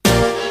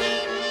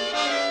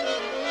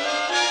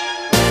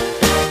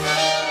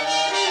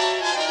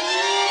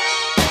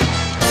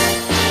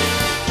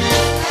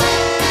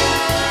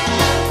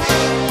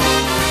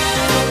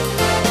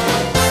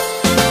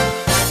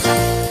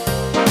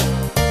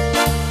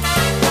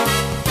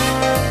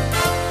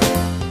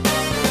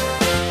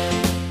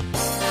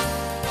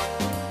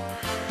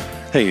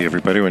Hey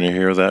everybody, when you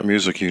hear that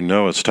music, you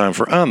know it's time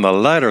for On the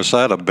Lighter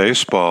Side of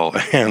Baseball.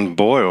 And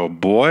boy, oh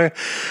boy,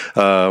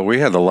 we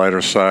had the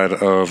lighter side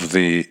of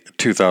the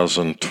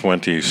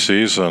 2020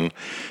 season.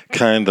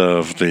 Kind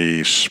of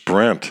the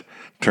sprint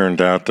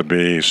turned out to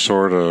be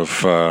sort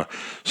of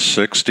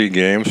 60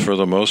 games for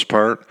the most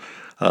part,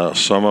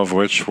 some of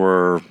which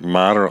were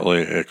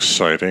moderately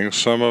exciting,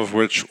 some of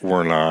which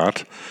were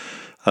not.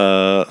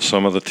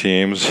 Some of the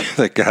teams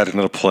that got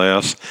into the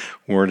playoffs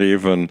weren't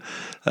even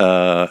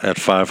at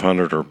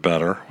 500 or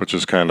better, which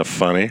is kind of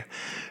funny.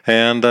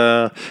 And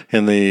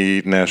in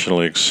the National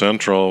League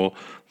Central,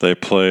 they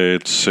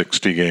played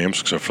 60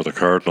 games, except for the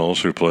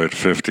Cardinals, who played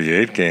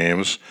 58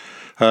 games,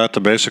 to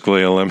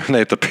basically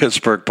eliminate the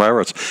Pittsburgh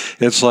Pirates.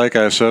 It's like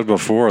I said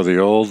before, the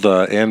old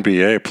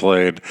NBA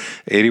played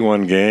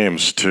 81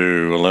 games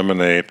to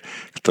eliminate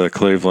the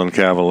Cleveland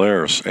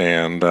Cavaliers,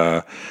 and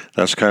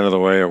that's kind of the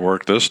way it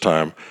worked this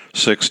time.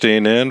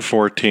 16 in,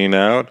 14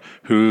 out.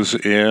 Who's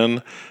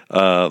in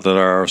that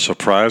are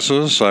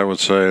surprises? I would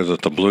say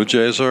that the Blue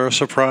Jays are a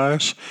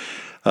surprise.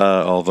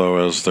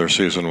 Although as their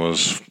season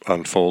was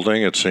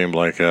unfolding, it seemed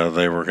like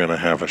they were going to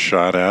have a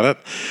shot at it.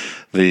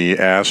 The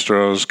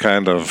Astros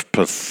kind of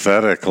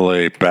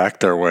pathetically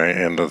backed their way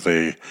into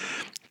the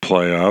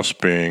playoffs,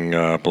 being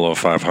below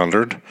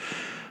 500.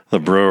 The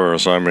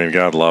Brewers, I mean,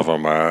 God love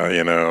them.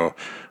 My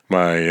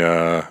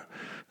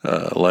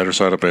lighter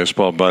side of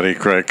baseball buddy,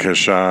 Craig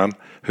Kashan,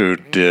 who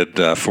did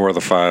 4 of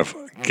the 5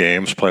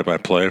 games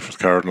play-by-play for the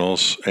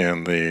Cardinals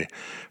and the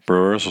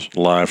Brewers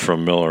live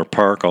from Miller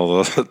Park.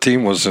 Although the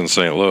team was in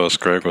St. Louis,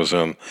 Craig was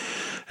in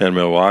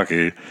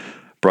Milwaukee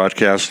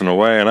broadcasting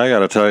away. And I got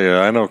to tell you,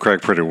 I know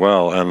Craig pretty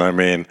well. And I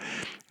mean,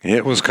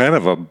 it was kind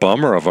of a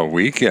bummer of a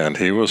weekend.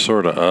 He was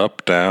sort of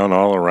up, down,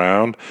 all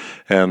around.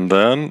 And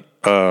then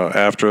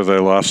after they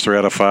lost 3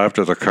 out of 5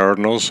 to the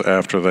Cardinals,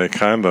 after they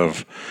kind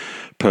of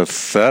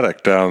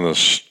pathetic down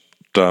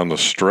the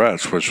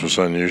stretch, which was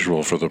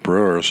unusual for the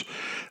Brewers,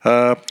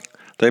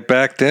 they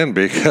backed in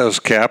because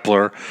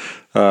Kapler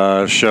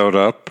showed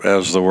up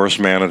as the worst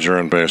manager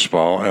in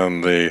baseball,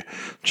 and the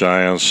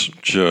Giants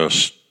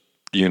just,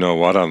 you know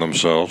what, on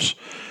themselves.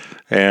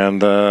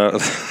 And the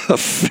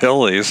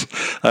Phillies,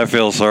 I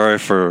feel sorry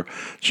for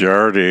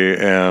Giardi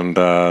and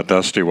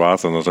Dusty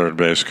Wathan, the third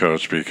base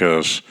coach,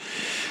 because,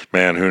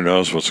 man, who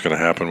knows what's going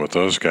to happen with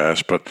those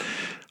guys. But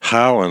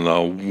how in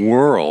the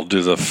world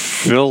do the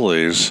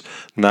Phillies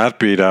not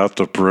beat out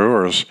the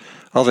Brewers?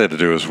 All they had to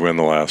do was win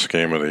the last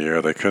game of the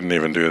year. They couldn't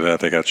even do that.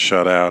 They got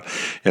shut out.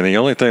 And the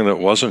only thing that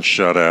wasn't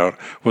shut out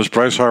was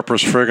Bryce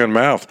Harper's friggin'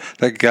 mouth.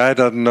 That guy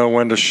doesn't know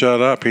when to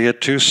shut up. He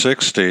hit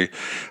 260,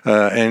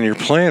 and you're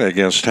playing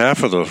against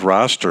half of those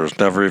rosters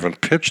never even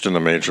pitched in the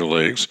major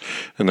leagues,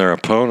 and their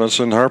opponents.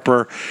 And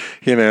Harper,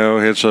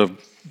 hits a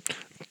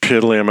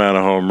piddly amount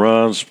of home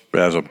runs,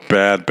 has a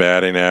bad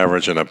batting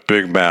average, and a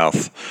big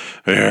mouth.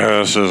 Yeah,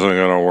 this isn't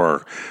going to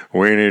work.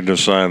 We need to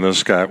sign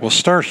this guy. Well,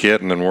 start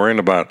hitting and worrying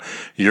about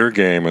your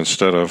game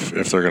instead of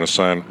if they're going to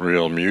sign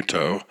Real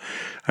Muto.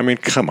 I mean,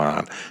 come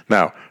on.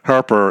 Now,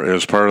 Harper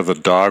is part of the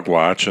dog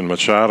watch, and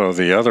Machado,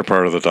 the other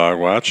part of the dog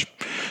watch,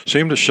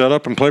 seemed to shut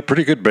up and play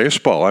pretty good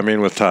baseball. I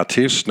mean, with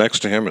Tatis next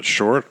to him at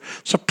short,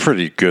 it's a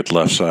pretty good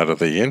left side of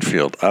the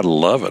infield. I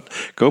love it.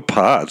 Go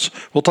Pods.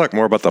 We'll talk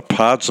more about the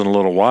Pods in a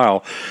little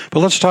while, but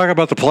let's talk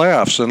about the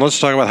playoffs, and let's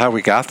talk about how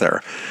we got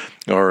there.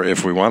 Or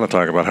if we want to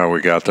talk about how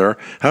we got there,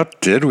 how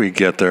did we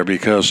get there?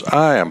 Because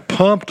I am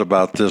pumped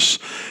about this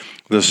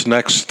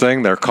next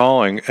thing they're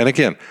calling. And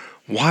again,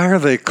 why are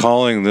they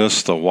calling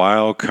this the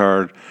wild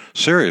card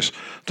series?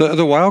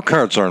 The wild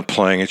cards aren't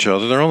playing each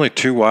other. There are only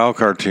 2 wild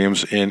card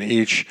teams in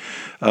each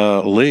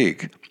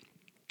league.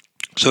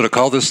 So to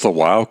call this the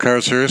wild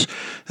card series,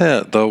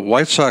 the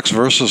White Sox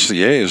versus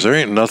the A's, there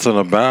ain't nothing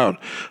about,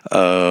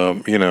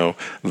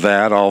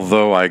 that,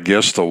 although I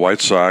guess the White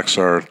Sox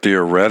are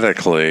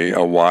theoretically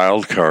a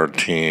wild card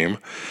team.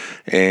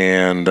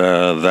 And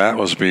that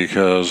was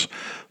because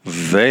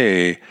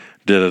they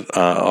did it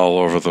all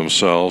over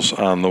themselves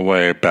on the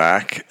way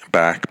back.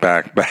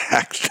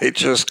 They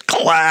just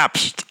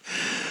collapsed.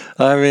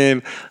 I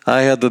mean,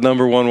 I had the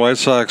number 1 White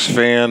Sox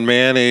fan,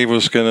 Manny,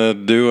 was going to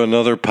do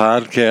another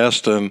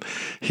podcast, and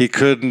he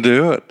couldn't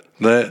do it.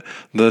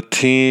 The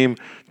team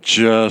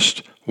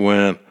just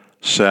went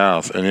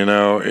south. And,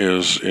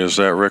 is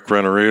that Rick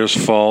Renteria's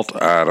fault?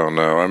 I don't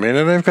know. I mean,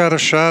 and they've got a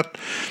shot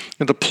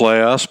at the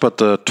playoffs, but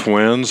the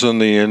Twins and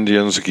the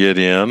Indians get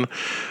in.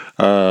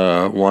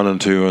 1 and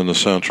 2 in the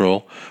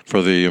Central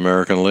for the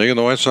American League, and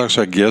the White Sox,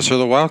 I guess, are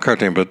the wild card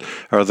team. But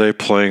are they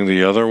playing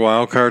the other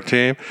wild card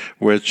team?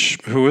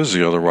 Who is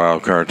the other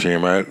wild card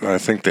team? I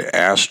think the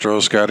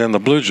Astros got in, the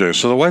Blue Jays.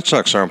 So the White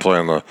Sox aren't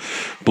playing the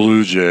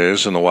Blue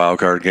Jays in the wild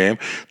card game.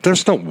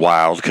 There's no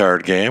wild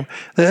card game.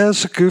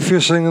 That's the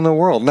goofiest thing in the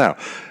world. Now,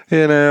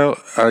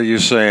 are you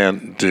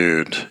saying,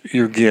 dude,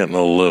 you're getting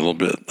a little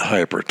bit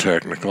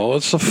hyper-technical?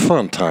 It's a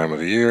fun time of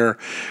the year.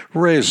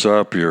 Raise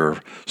up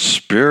your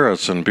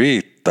spirits and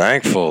be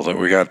thankful that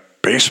we got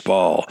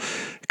baseball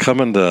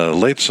coming to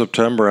late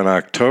September and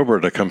October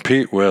to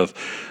compete with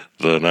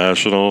the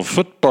National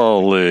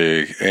Football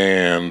League,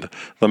 and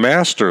the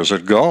Masters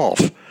at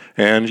golf.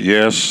 And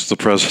yes, the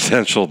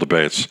presidential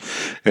debates.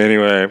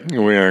 Anyway,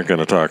 we aren't going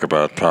to talk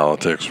about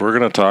politics. We're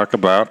going to talk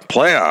about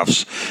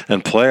playoffs.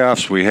 And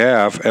playoffs we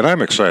have, and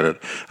I'm excited.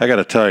 I got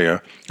to tell you,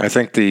 I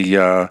think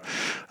the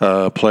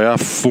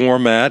playoff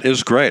format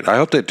is great. I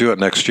hope they do it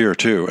next year,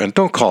 too. And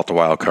don't call it the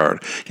wild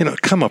card.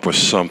 Come up with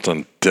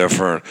something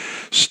different.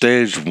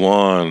 Stage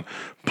 1,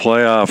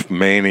 playoff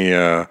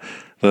mania.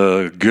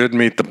 The good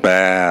meet the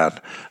bad,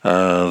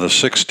 the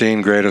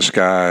 16 greatest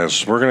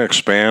guys. We're going to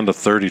expand to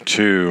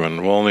 32,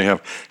 and we'll only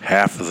have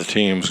half of the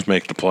teams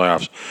make the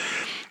playoffs.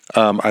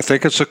 I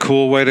think it's a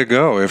cool way to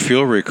go. If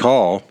you'll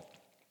recall,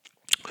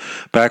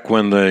 back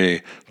when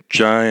the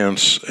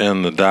Giants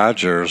and the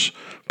Dodgers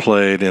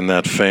played in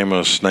that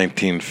famous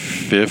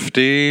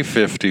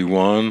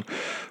 1950-51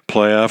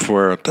 playoff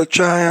where the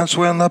Giants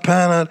win the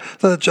pennant,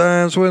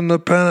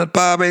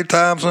 Bobby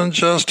Thompson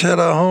just hit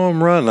a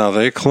home run. Now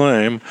they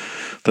claim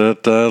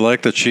that,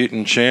 like the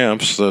cheating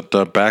champs,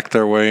 that backed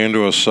their way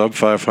into a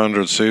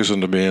sub-500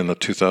 season to be in the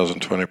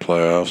 2020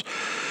 playoffs,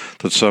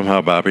 that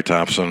somehow Bobby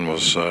Thompson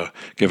was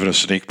given a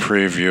sneak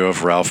preview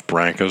of Ralph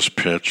Branca's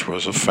pitch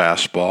was a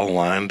fastball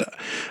lined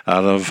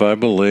out of, I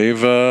believe,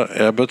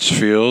 Ebbets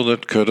Field.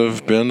 It could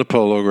have been the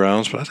Polo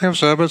Grounds, but I think it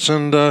was Ebbets.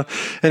 And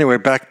anyway,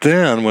 back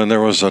then when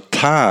there was a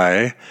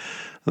tie,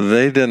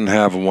 they didn't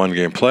have a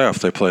one-game playoff.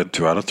 They played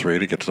 2 out of 3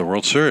 to get to the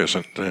World Series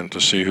and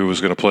to see who was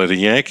going to play the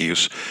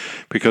Yankees.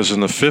 Because in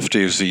the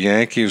 50s, the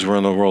Yankees were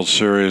in the World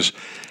Series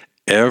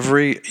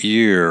every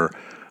year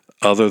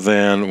other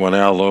than when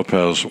Al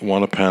Lopez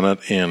won a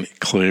pennant in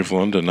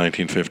Cleveland in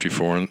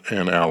 1954,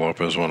 and Al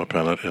Lopez won a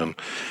pennant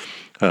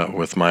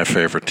with my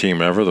favorite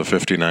team ever, the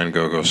 59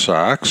 Go-Go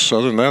Sox.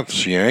 Other than that,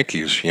 it's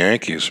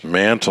Yankees,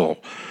 Mantle,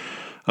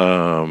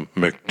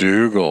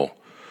 McDougal,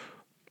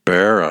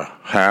 Berra,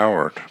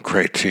 Howard,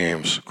 great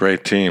teams.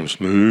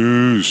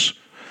 Moose,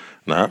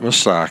 not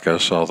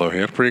Moustakas, although he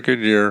had a pretty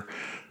good year.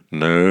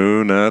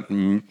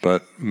 No,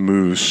 but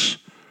Moose.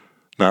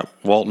 Not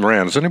Walt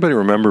Moran. Does anybody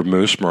remember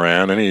Moose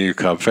Moran? Any of you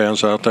Cub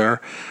fans out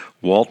there?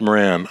 Walt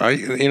Moran.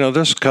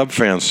 This Cub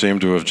fans seem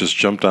to have just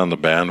jumped on the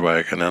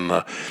bandwagon in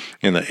the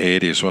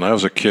 80s. When I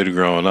was a kid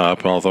growing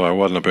up, although I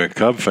wasn't a big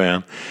Cub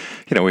fan,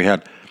 we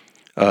had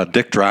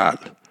Dick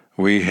Drott.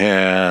 We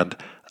had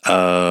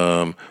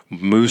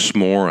Moose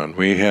Moran.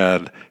 We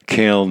had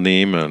Cale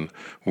Neiman.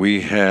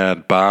 We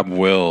had Bob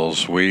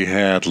Wills. We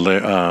had,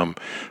 oh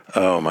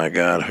my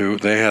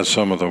God, they had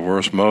some of the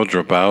worst, Mo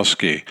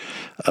Drabowski.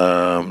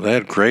 They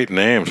had great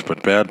names,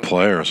 but bad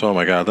players. Oh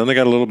my God. Then they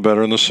got a little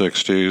better in the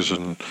 60s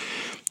and,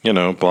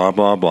 blah,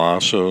 blah, blah.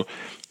 So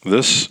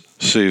this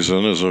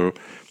season is a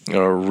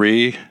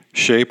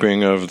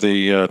reshaping of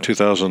the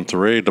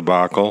 2003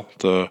 debacle,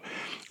 the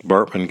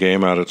Bartman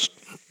game out at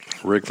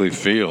Wrigley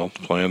Field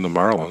playing the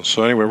Marlins.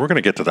 So anyway, we're going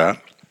to get to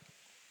that.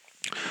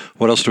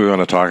 What else do we want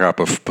to talk about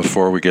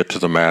before we get to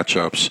the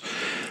matchups?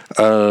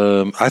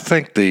 I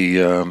think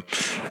the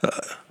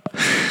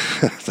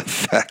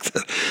fact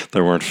that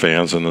there weren't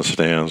fans in the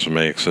stands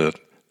makes it.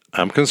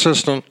 I'm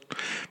consistent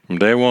from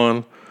day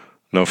one.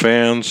 No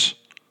fans,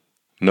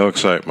 no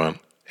excitement.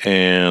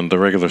 And the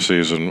regular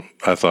season,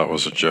 I thought,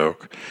 was a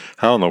joke.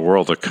 How in the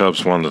world the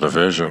Cubs won the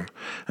division?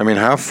 I mean,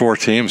 how 4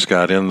 teams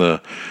got in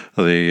the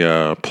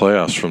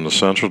playoffs from the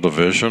Central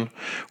Division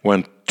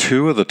when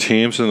 2 of the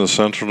teams in the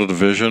Central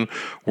Division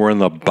were in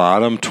the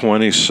bottom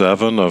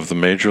 27 of the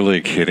Major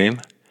League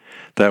hitting?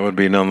 That would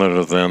be none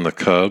other than the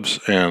Cubs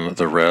and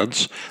the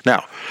Reds.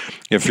 Now,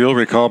 if you'll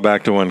recall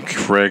back to when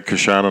Craig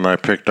Kashan and I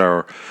picked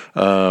our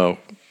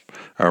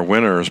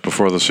winners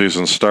before the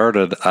season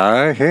started,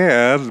 I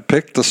had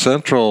picked the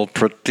Central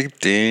pretty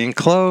dang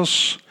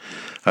close.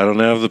 I don't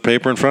have the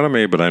paper in front of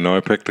me, but I know I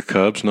picked the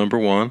Cubs number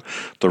 1,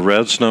 the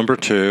Reds number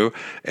 2,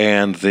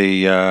 and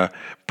the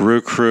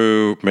Brew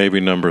Crew maybe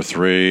number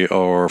 3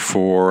 or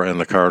 4, and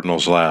the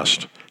Cardinals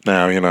last.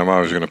 Now, I'm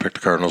always going to pick the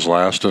Cardinals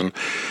last, and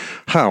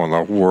how in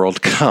the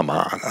world? Come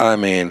on. I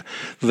mean,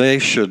 they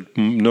should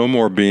no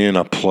more be in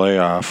a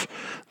playoff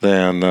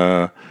than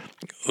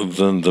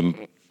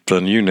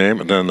you name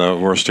it, than the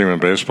worst team in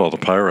baseball, the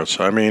Pirates.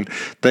 I mean,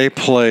 they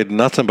played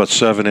nothing but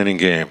 7-inning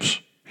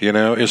games.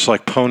 It's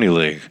like Pony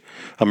League,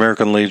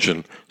 American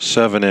Legion,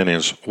 7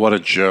 innings. What a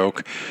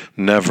joke.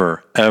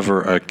 Never,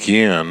 ever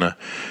again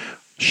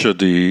should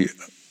the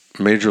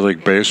Major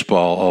League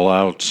Baseball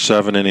allow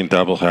 7-inning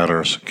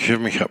doubleheaders. Give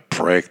me a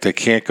break. They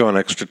can't go an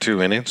extra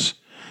 2 innings.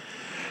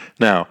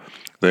 Now,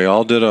 they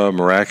all did a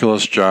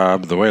miraculous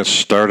job. The way it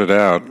started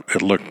out,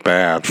 it looked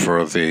bad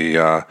for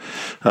the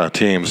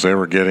teams. They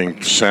were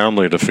getting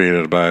soundly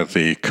defeated by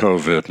the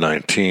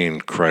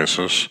COVID-19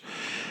 crisis.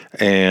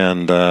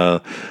 And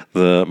the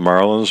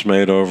Marlins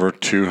made over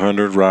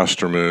 200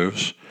 roster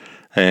moves.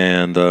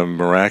 And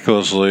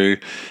miraculously,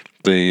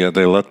 they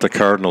let the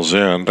Cardinals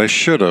in. They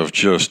should have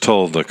just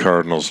told the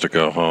Cardinals to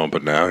go home,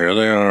 but now here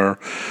they are.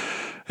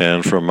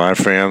 And from my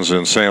fans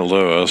in St.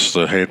 Louis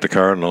that hate the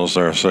Cardinals,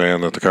 they're saying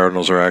that the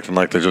Cardinals are acting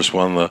like they just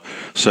won the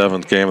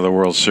 7th game of the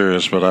World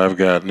Series, but I've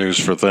got news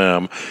for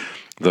them.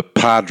 the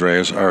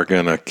Padres are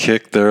going to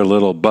kick their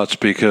little butts,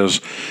 because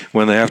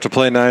when they have to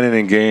play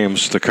 9-inning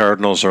games, the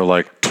Cardinals are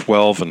like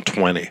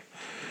 12-20.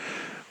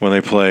 When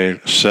they play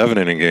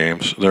 7-inning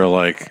games, they're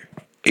like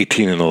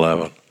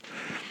 18-11.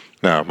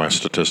 Now, my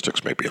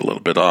statistics may be a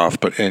little bit off,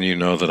 and you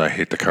know that I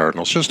hate the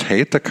Cardinals. Just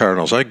hate the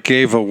Cardinals. I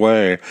gave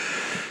away.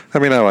 I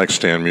mean, I like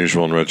Stan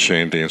Musial and Red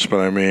Schoendienst, but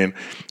I mean,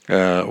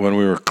 when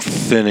we were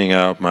thinning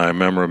out my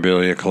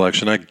memorabilia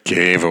collection, I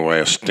gave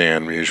away a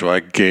Stan Musial. I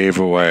gave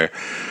away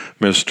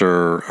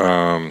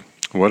Mr.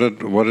 What did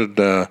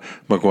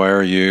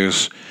McGuire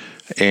use?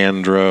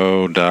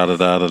 Andro,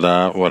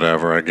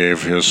 whatever. I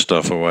gave his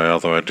stuff away,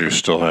 although I do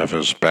still have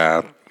his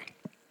bat.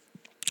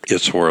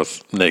 It's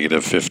worth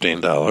negative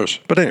 $15.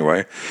 But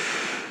anyway,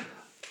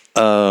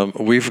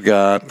 we've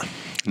got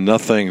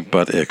nothing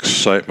but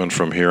excitement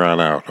from here on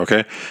out,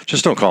 okay?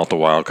 Just don't call it the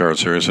wild card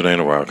series. It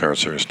ain't a wild card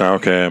series. Now,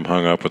 okay, I'm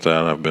hung up with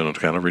that. I've been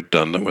kind of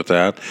redundant with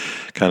that,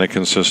 kind of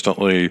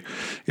consistently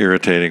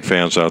irritating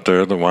fans out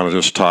there that want to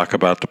just talk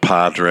about the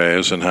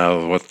Padres and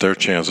what their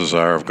chances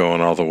are of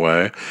going all the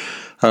way.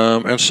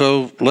 And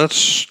so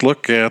let's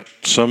look at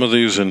some of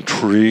these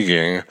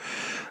intriguing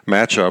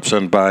matchups.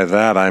 And by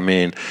that, I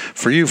mean,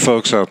 for you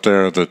folks out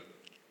there that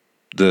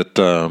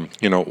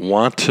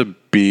want to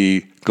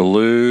be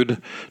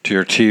glued to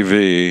your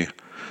TV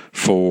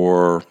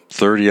for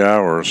 30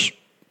 hours,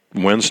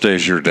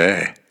 Wednesday's your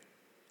day.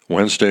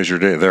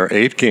 There are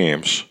 8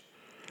 games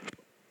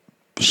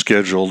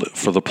scheduled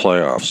for the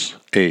playoffs.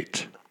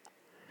 8.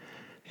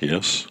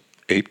 Yes,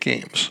 8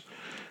 games.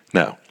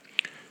 Now,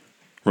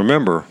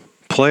 remember,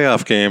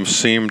 playoff games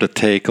seem to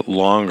take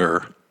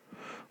longer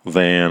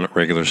than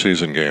regular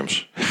season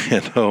games.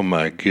 And oh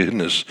my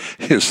goodness,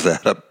 is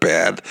that a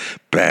bad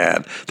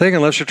thing,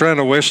 unless you're trying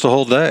to waste the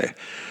whole day.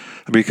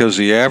 Because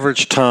the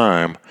average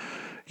time,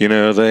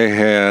 they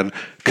had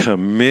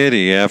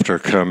committee after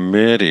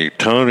committee,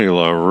 Tony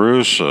La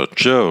Russa,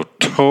 Joe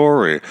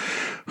Torre,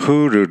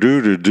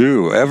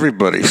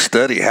 everybody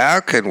study. How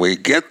can we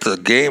get the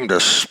game to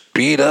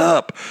speed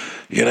up?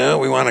 We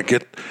want to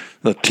get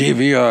the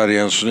TV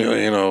audience,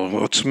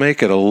 let's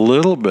make it a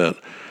little bit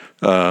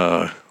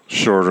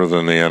shorter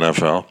than the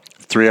NFL.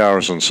 3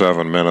 hours and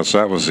 7 minutes,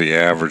 that was the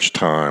average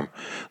time.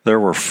 There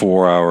were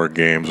 4-hour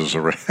games as a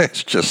race.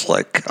 It's just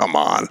like, come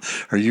on.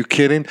 Are you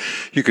kidding?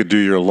 You could do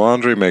your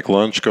laundry, make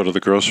lunch, go to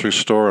the grocery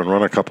store, and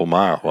run a couple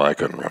miles. Well, I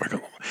couldn't run a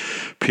couple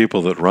miles.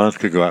 People that run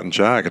could go out and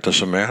jog. It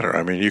doesn't matter.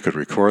 I mean, you could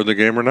record the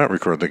game or not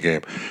record the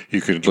game.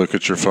 You could look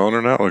at your phone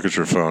or not look at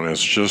your phone.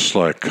 It's just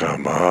like,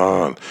 come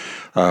on.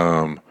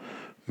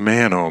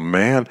 Man, oh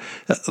man.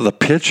 The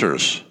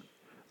pitchers.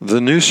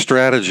 The new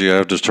strategy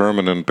I've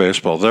determined in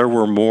baseball, there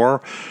were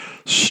more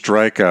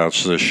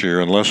strikeouts this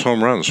year and less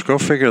home runs. Go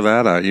figure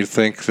that out. You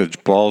think the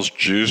ball's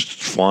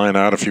juiced flying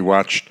out. If you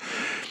watch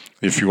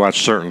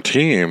certain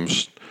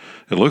teams,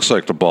 it looks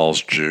like the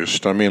ball's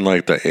juiced. I mean,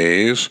 like the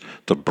A's,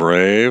 the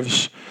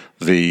Braves,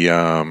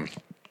 the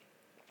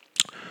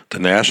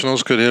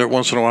Nationals could hit it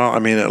once in a while. I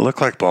mean, it looked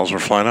like balls were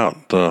flying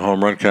out. The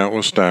home run count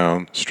was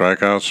down.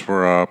 Strikeouts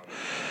were up.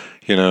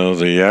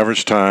 The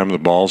average time the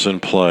ball's in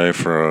play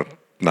for a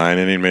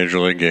 9-inning Major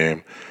League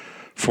game,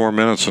 4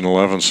 minutes and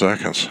 11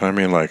 seconds. I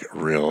mean, like,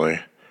 really?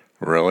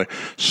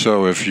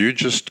 So if you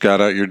just got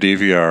out your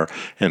DVR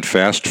and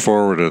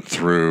fast-forwarded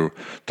through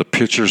the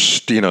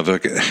pitchers, they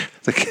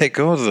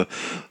go to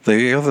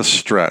the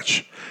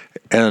stretch.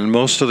 And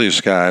most of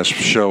these guys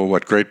show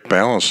what great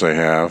balance they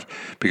have,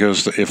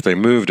 because if they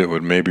moved, it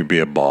would maybe be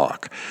a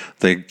balk.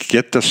 They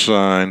get the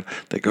sign,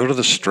 they go to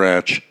the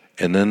stretch,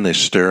 and then they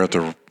stare at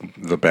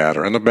the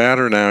batter. And the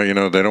batter now,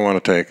 they don't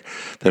want to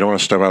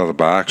step out of the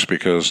box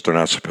because they're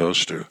not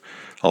supposed to,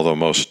 although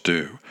most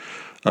do.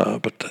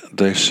 But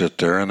they sit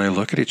there and they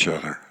look at each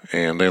other,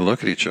 and they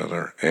look at each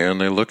other, and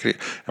they look at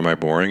Am I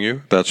boring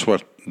you? That's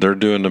what they're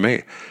doing to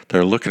me.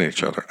 They're looking at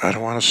each other. I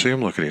don't want to see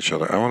them look at each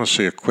other. I want to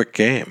see a quick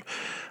game.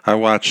 I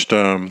watched,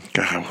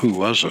 who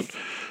was it?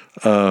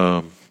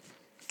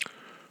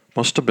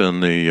 Must have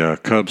been the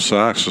Cubs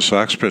Sox. The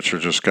Sox pitcher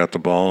just got the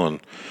ball in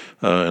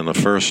the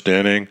first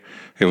inning.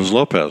 It was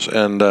Lopez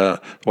and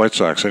White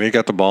Sox, and he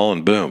got the ball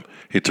and boom,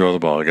 he'd throw the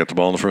ball. He got the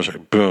ball in the first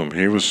inning. Boom,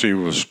 he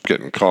was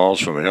getting calls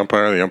from the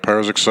umpire. The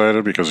umpire's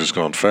excited because he's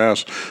going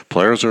fast.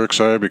 Players are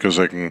excited because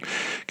they can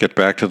get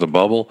back to the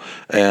bubble.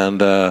 And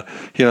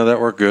that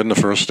worked good in the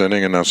first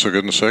inning and not so good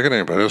in the second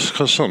inning. But it's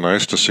just so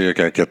nice to see a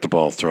guy get the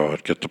ball, throw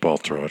it, get the ball,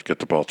 throw it, get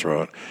the ball,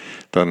 throw it.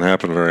 Doesn't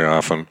happen very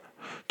often.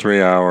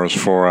 3 hours,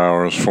 4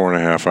 hours,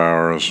 4.5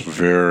 hours,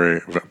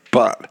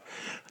 but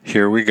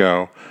here we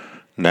go.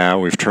 Now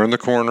we've turned the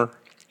corner.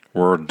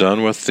 We're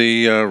done with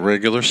the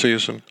regular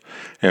season,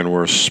 and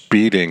we're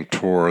speeding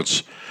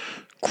towards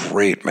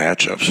great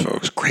matchups,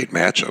 folks. Great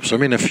matchups. I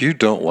mean, if you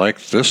don't like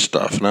this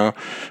stuff, now,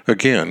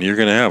 again, you're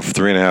going to have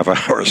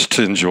 3.5 hours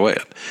to enjoy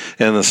it.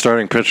 And the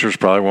starting pitchers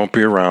probably won't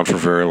be around for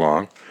very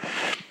long.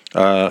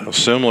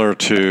 Similar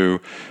to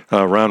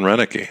Ron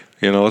Renicky.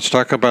 Let's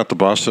talk about the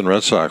Boston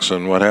Red Sox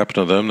and what happened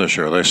to them this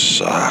year. They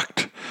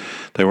sucked.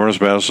 They weren't as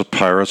bad as the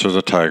Pirates or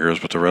the Tigers,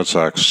 but the Red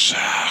Sox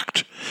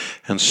sucked.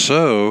 And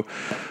so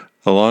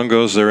Along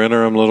goes their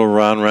interim little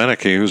Ron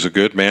Renicky, who's a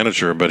good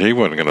manager, but he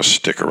wasn't going to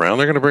stick around.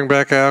 They're going to bring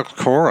back Al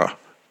Cora,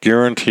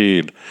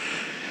 guaranteed.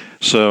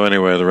 So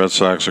anyway, the Red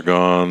Sox are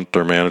gone,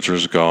 their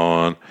manager's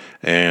gone,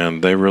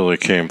 and they really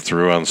came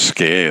through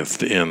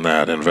unscathed in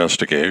that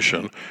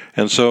investigation.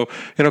 And so,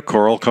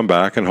 Cora will come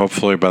back, and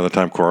hopefully by the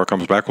time Cora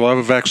comes back, we'll have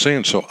a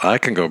vaccine so I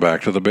can go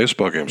back to the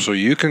baseball game, so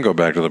you can go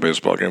back to the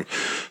baseball game,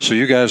 so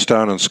you guys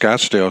down in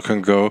Scottsdale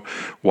can go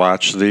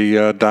watch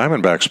the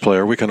Diamondbacks play,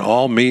 or we can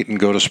all meet and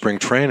go to spring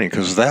training,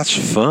 because that's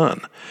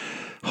fun.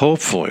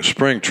 Hopefully,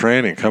 spring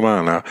training, come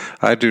on now.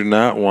 I do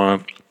not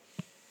want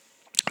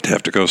to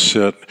have to go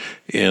sit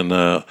in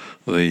the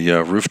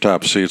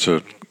rooftop seats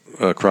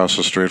across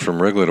the street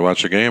from Wrigley to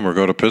watch a game, or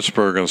go to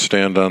Pittsburgh and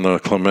stand on the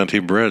Clemente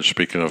Bridge.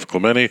 Speaking of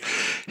Clemente,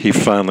 he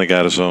finally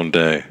got his own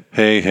day.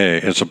 Hey,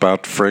 it's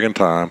about friggin'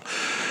 time.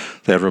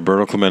 They had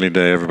Roberto Clemente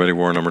Day. Everybody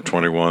wore number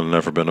 21.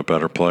 Never been a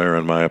better player,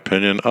 in my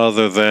opinion,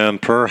 other than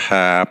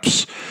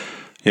perhaps,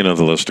 the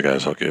list of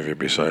guys I'll give you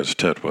besides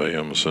Ted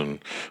Williams and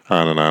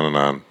on and on and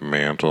on.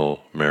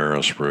 Mantle,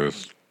 Maris,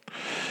 Ruth.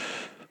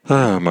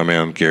 My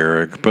man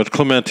Gehrig. But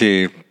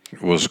Clemente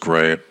was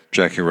great.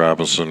 Jackie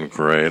Robinson,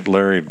 great.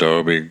 Larry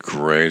Doby,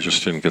 great.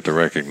 Just didn't get the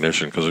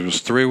recognition because he was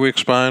 3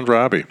 weeks behind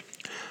Robbie.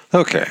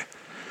 Okay.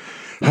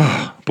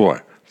 Boy,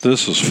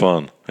 this is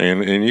fun.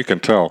 And you can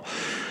tell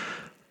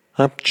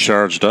I'm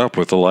charged up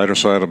with the lighter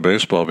side of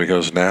baseball,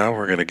 because now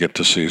we're going to get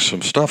to see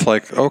some stuff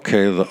like,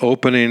 okay, the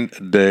opening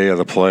day of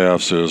the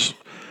playoffs is,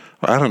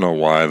 I don't know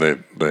why they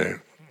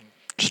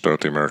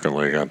start the American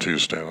League on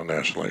Tuesday and the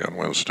National League on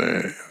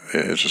Wednesday.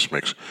 It just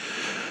makes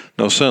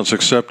no sense,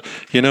 except,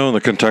 in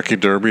the Kentucky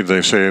Derby,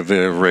 they say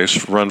the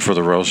race run for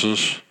the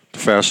roses, the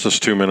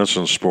fastest 2 minutes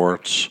in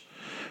sports.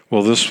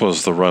 Well, this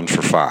was the run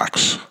for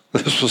Fox.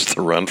 This was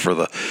the run for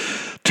the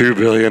 $2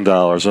 billion in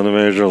the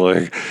Major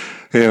League.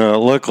 It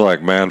looked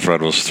like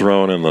Manfred was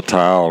thrown in the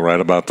towel right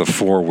about the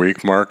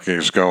 4-week mark.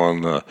 He's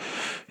going, the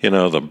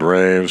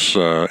Braves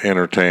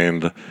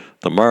entertained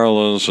the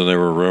Marlins, and they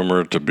were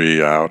rumored to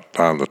be out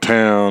on the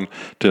town,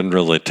 didn't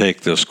really take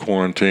this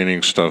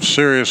quarantining stuff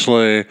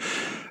seriously,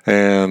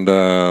 and,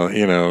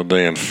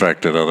 they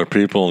infected other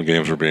people, and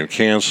games were being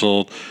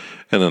canceled.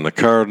 And then the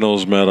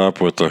Cardinals met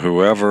up with the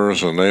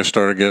whoever's, and they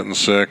started getting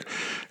sick.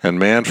 And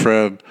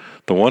Manfred,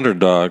 the wonder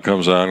dog,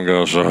 comes out and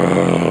goes, oh,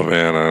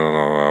 man, I don't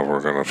know how we're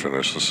going to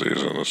finish the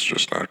season. It's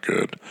just not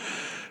good.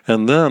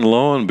 And then,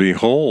 lo and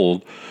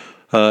behold,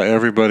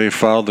 everybody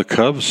followed the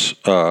Cubs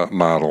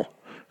model.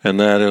 And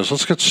that is,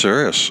 let's get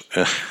serious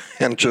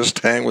and just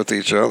hang with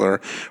each other.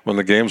 When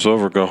the game's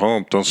over, go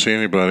home. Don't see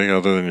anybody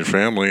other than your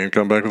family and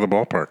come back to the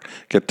ballpark.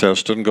 Get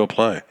tested and go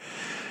play.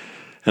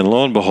 And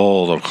lo and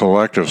behold, a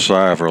collective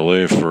sigh of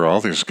relief for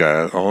all these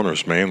guys,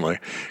 owners mainly,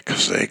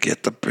 because they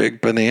get the big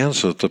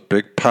bonanza, the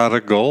big pot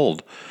of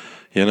gold,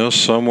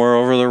 somewhere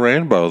over the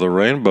rainbow. The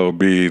rainbow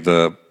be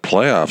the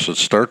playoffs that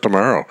start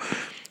tomorrow.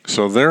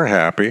 So they're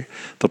happy.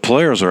 The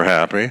players are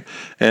happy.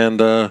 And,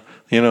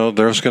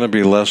 there's going to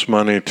be less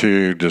money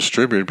to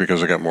distribute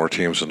because they got more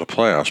teams in the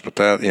playoffs. But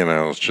that,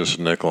 is just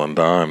nickel and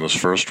dime. This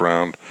first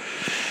round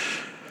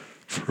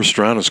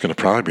is going to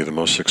probably be the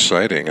most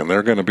exciting, and there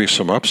are going to be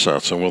some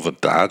upsets. And will the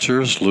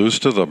Dodgers lose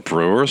to the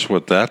Brewers?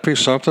 Would that be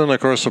something? Of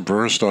course, the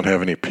Brewers don't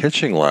have any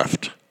pitching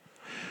left.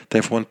 They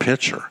have one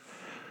pitcher.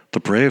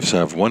 The Braves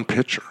have one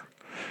pitcher.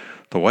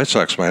 The White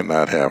Sox might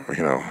not have,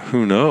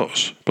 who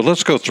knows? But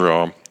let's go through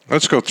them.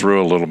 Let's go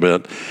through a little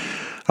bit.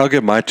 I'll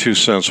give my 2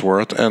 cents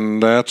worth,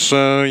 and that's,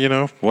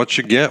 what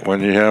you get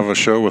when you have a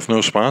show with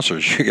no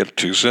sponsors. You get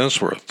 2 cents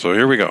worth. So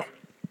here we go.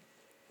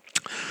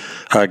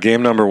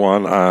 Game number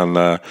 1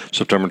 on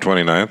September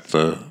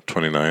 29th.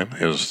 29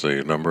 is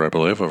the number, I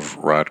believe, of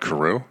Rod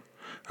Carew.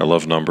 I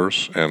love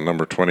numbers. And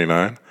number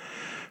 29,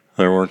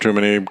 there weren't too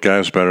many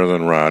guys better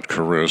than Rod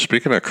Carew.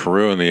 Speaking of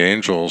Carew and the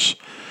Angels,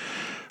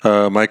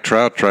 Mike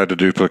Trout tried to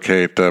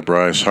duplicate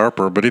Bryce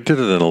Harper, but he did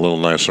it in a little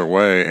nicer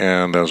way.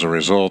 And as a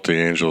result, the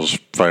Angels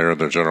fired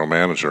their general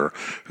manager,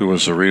 who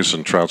was the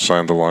reason Trout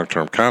signed the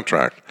long-term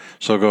contract.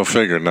 So go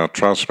figure. Now,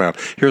 Trout's mad.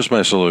 Here's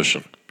my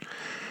solution.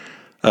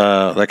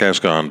 That guy's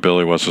gone.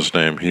 Billy, what's his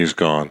name? He's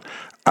gone.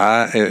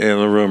 And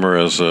the rumor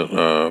is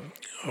that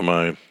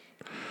my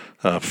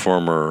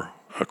former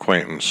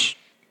acquaintance,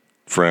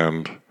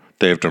 friend,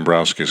 Dave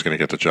Dombrowski, is going to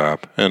get the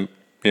job. And,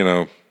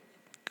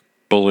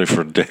 bully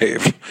for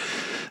Dave.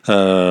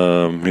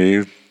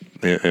 That's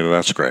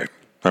great.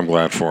 I'm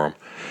glad for him.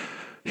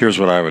 Here's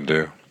what I would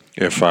do.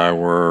 If I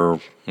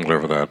were,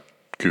 whatever that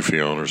goofy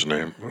owner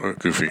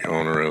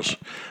is,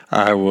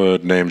 I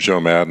would name Joe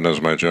Madden as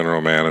my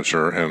general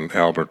manager and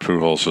Albert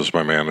Pujols as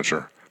my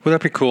manager. Would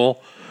that be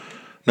cool?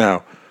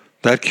 Now,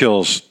 that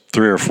kills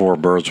 3 or 4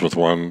 birds with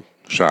one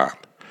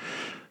shot.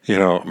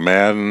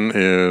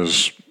 Madden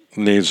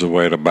needs a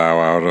way to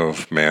bow out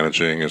of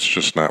managing. It's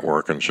just not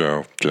working,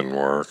 Joe. Didn't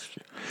work.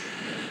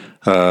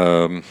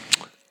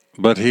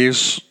 But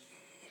he's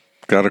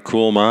got a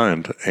cool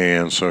mind,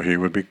 and so he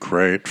would be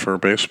great for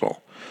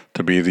baseball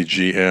to be the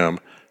GM.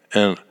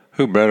 And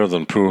who better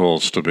than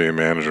Pujols to be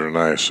manager?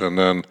 Nice. And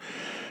then,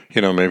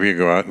 maybe you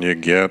go out and you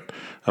get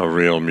a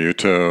Real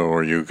Muto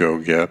or you go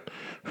get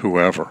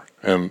whoever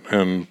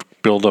and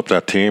build up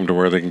that team to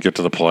where they can get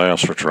to the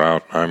playoffs for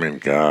Trout. I mean,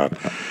 God,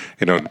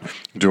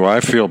 do I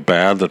feel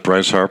bad that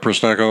Bryce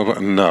Harper's not going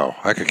to? No,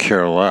 I could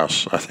care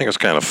less. I think it's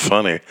kind of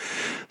funny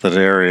that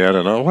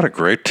Arrieta. Oh, what a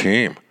great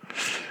team.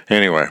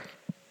 Anyway,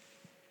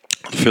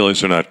 the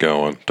Phillies are not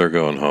going. They're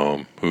going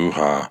home.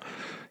 Hoo-ha.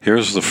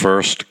 Here's the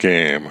first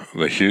game.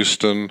 The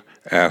Houston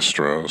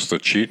Astros, the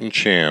cheating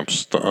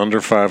champs, the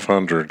under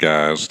 500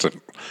 guys that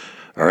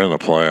are in the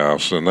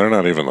playoffs, and they're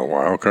not even the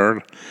wild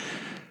card.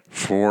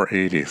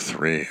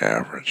 483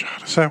 average. How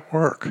does that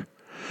work?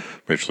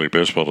 Major League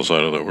Baseball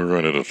decided that we're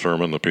going to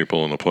determine the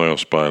people in the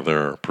playoffs by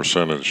their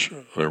percentage,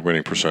 their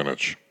winning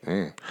percentage.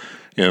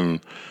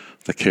 In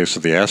the case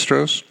of the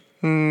Astros,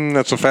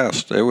 that's a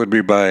fast. It would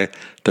be by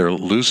their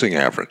losing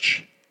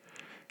average.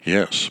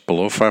 Yes,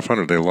 below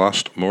 500. They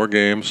lost more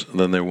games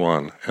than they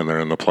won, and they're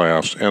in the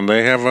playoffs. And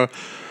they have a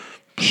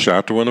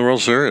shot to win the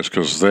World Series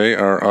because they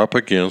are up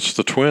against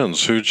the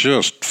Twins, who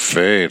just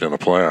fade in the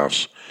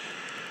playoffs.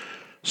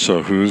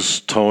 So who's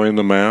towing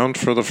the mound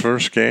for the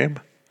first game?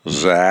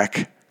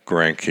 Zach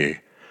Greinke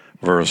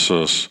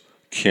versus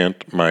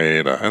Kent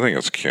Maeda. I think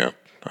it's Kent.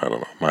 I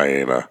don't know.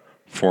 Maeda.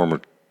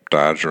 Former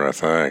Dodger, I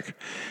think.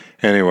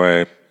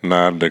 Anyway,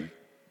 nod to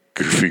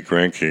Goofy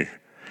Greinke,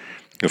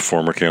 the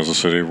former Kansas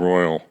City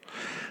Royal.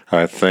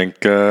 I think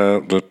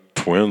the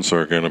Twins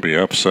are going to be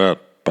upset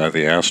by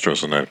the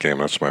Astros in that game.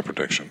 That's my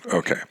prediction.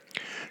 Okay.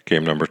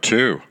 Game number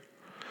 2.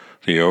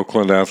 The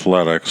Oakland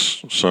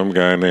Athletics, some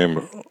guy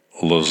named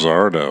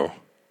Luzardo.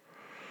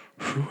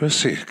 Who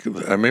is he?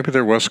 Maybe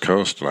they're West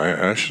Coast, and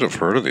I should have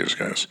heard of these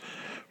guys.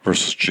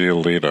 Versus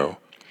Giolito.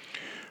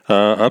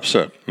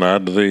 Upset.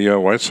 Nod to the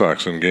White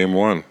Sox in Game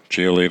 1.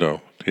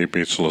 Giolito. He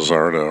beats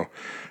Luzardo.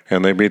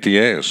 And they beat the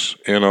A's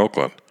in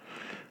Oakland.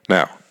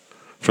 Now,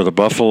 for the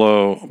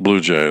Buffalo Blue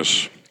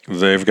Jays,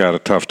 they've got a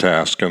tough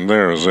task, and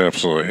there is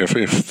absolutely,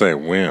 if they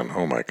win,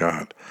 oh my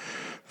God,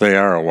 they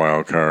are a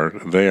wild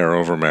card. They are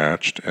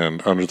overmatched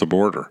and under the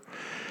border.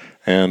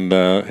 And,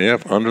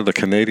 under the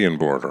Canadian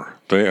border.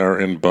 They are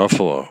in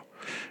Buffalo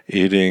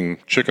eating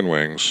chicken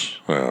wings.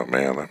 Oh,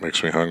 man, that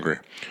makes me hungry.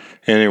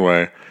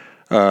 Anyway,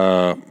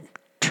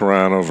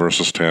 Toronto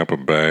versus Tampa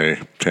Bay.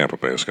 Tampa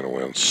Bay is going to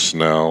win.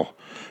 Snell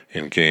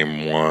in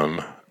Game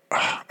 1.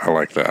 I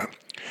like that.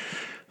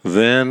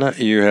 Then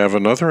you have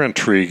another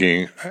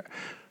intriguing,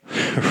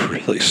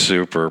 really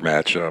super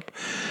matchup.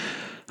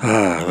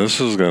 This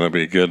is going to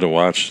be good to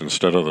watch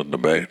instead of the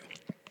debate.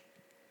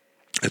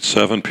 It's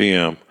 7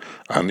 p.m.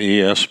 on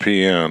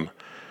ESPN.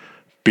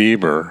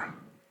 Bieber,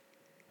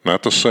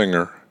 not the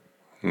singer,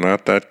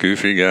 not that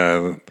goofy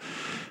guy.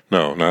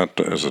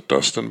 Is it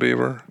Dustin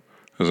Bieber?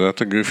 Is that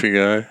the goofy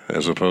guy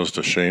as opposed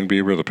to Shane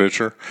Bieber, the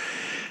pitcher?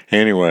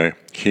 Anyway,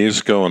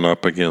 he's going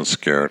up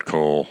against Garrett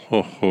Cole.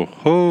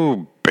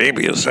 Oh,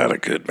 baby, is that a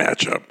good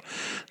matchup.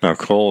 Now,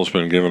 Cole's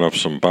been giving up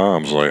some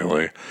bombs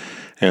lately,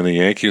 and the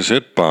Yankees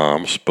hit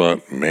bombs,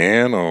 but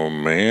man, oh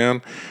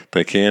man,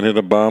 they can't hit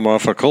a bomb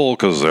off of Cole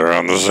because they're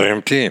on the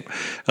same team.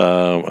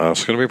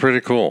 It's going to be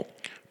pretty cool.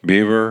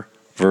 Bieber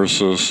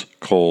versus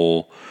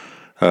Cole.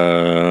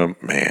 I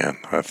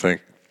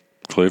think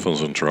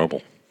Cleveland's in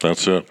trouble.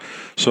 That's it.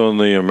 So in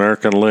the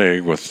American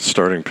League, with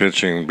starting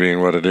pitching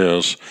being what it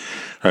is,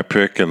 I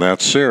pick in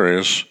that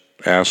series,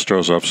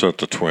 Astros upset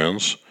the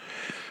Twins.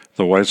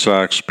 The White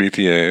Sox beat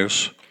the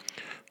A's.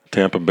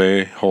 Tampa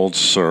Bay holds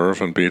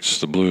serve and beats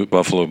the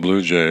Buffalo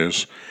Blue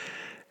Jays.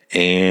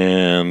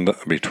 And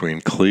between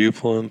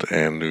Cleveland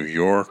and New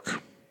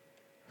York,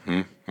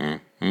 I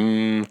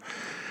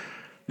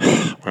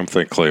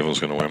think Cleveland's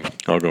going to win.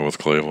 I'll go with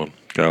Cleveland.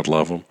 God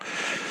love them.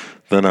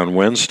 Then on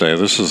Wednesday,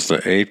 this is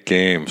the 8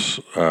 games.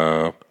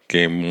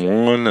 Game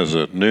 1 is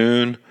at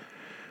noon.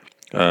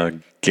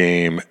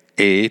 Game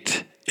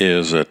 8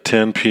 is at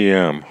 10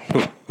 p.m.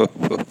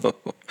 Oh,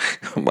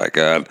 my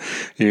God.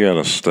 You got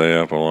to stay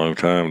up a long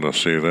time to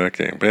see that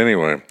game. But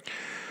anyway,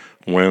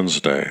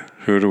 Wednesday,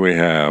 who do we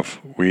have?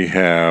 We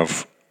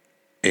have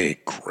a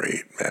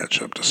great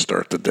matchup to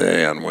start the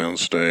day on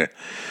Wednesday.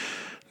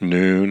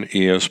 Noon,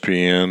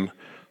 ESPN,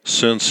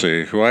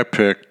 Cincy, who I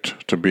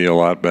picked to be a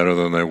lot better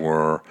than they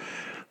were.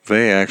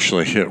 They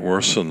actually hit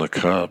worse than the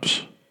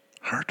Cubs.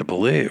 Hard to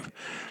believe.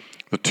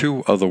 The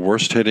 2 of the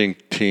worst hitting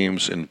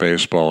teams in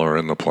baseball are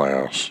in the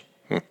playoffs.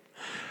 Well,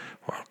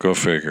 go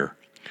figure.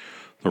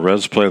 The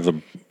Reds play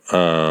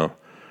the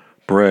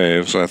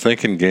Braves. I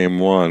think in Game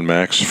 1,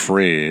 Max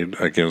Fried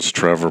against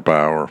Trevor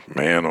Bauer.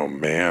 Man, oh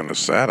man,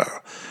 is that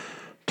a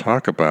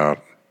talk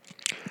about?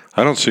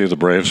 I don't see the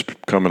Braves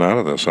coming out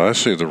of this. I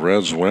see the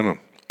Reds winning.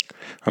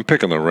 I'm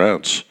picking the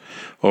Reds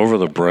over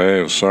the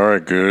Braves. Sorry,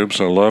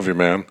 Goobs. I love you,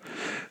 man.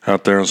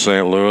 Out there in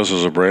St. Louis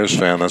as a Braves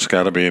fan, that's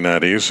got to be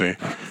not easy.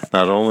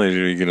 Not only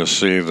are you going to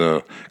see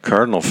the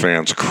Cardinal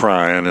fans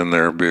crying in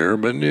their beer,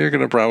 but you're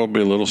going to probably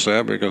be a little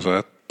sad because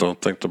I don't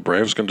think the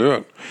Braves can do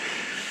it.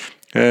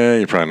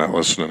 You're probably not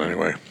listening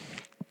anyway.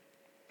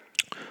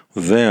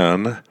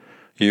 Then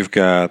you've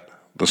got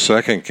the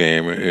second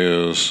game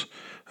is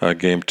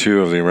Game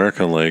 2 of the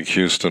American League,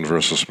 Houston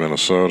versus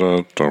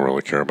Minnesota. Don't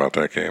really care about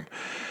that game.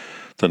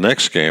 The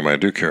next game I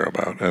do care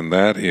about, and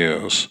that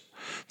is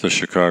the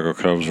Chicago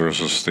Cubs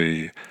versus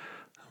the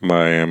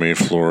Miami,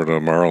 Florida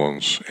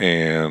Marlins.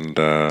 And,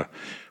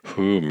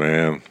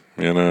 man,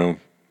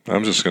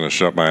 I'm just going to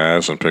shut my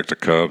eyes and pick the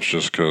Cubs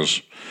just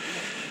because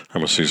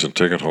I'm a season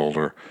ticket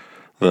holder.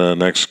 The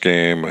next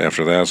game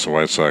after that's the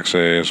White Sox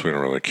A's. We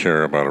don't really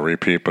care about a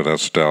repeat, but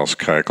that's Dallas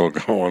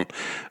Keuchel going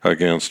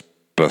against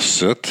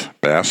Bassett.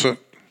 I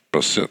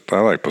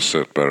like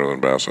Bassett better than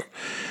Bassett.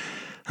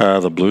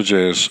 The Blue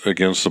Jays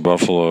against the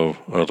Buffalo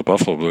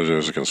Blue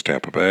Jays against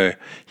Tampa Bay.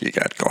 You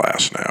got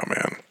Glass now,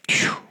 man.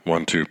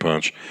 1-2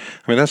 punch.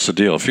 I mean, that's the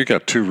deal. If you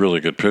got two really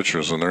good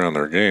pitchers and they're on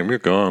their game, you're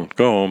gone.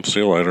 Go home. See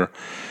you later.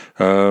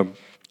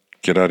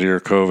 Get out of your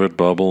COVID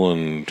bubble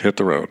and hit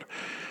the road.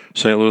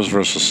 St. Louis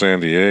versus San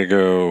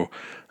Diego.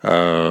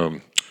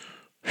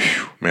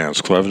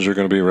 Is Clevenger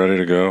going to be ready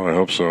to go? I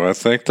hope so. I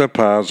think the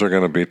Pods are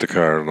going to beat the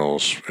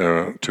Cardinals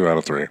 2 out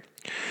of 3.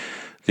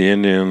 The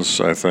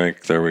Indians, I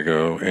think, there we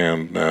go,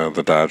 and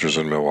the Dodgers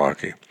in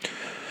Milwaukee.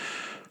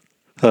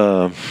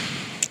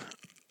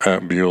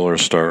 Buehler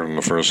starting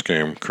the first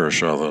game,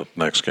 Kershaw the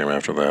next game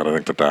after that. I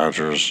think the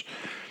Dodgers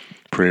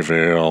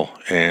prevail,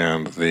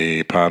 and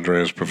the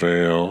Padres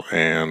prevail,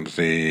 and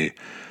the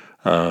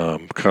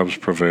Cubs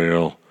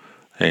prevail,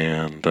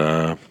 and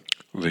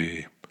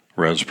the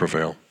Reds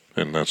prevail.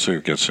 And that's who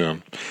gets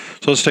in.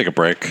 So let's take a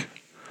break,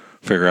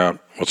 figure out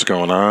what's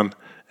going on,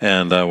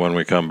 and when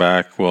we come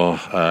back, we'll,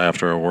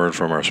 after a word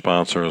from our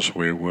sponsors,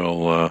 we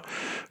will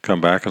come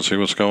back and see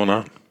what's going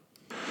on.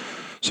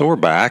 So we're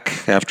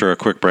back after a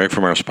quick break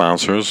from our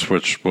sponsors,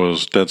 which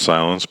was dead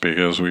silence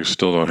because we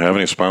still don't have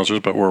any sponsors,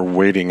 but we're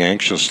waiting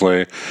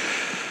anxiously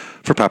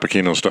for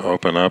Papaquinos to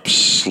open up.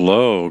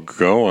 Slow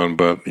going,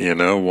 but you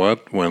know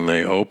what? When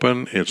they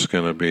open, it's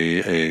going to be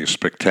a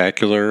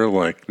spectacular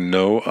like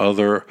no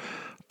other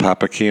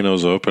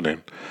Papaquinos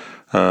opening.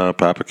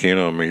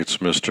 Papaquino meets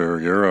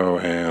Mr. Euro,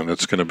 and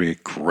it's going to be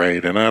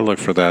great. And I look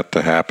for that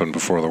to happen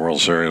before the World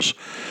Series.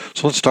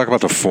 So let's talk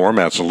about the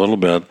formats a little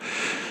bit.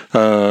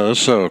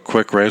 So,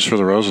 quick race for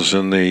the Roses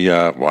in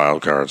the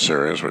wild card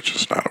series, which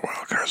is not a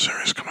wild card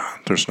series. Come on,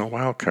 there's no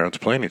wild cards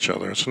playing each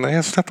other. It's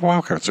not the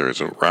wild card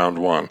series. It's round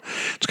one.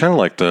 It's kind of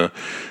like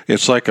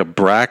it's like a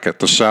bracket,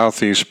 the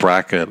southeast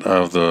bracket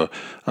of the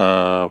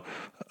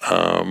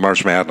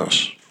March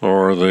Madness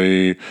or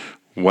the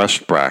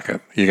West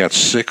bracket. You got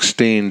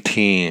 16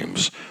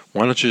 teams.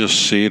 Why don't you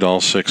just seed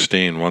all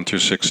 16, 1 through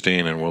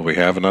 16, and will we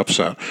have an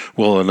upset?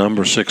 Will a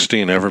number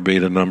 16 ever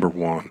beat a number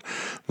 1?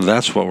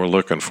 That's what we're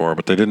looking for,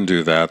 but they didn't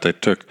do that. They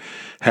took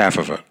half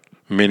of it.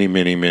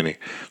 Mini.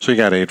 So you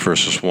got 8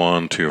 versus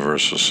 1, 2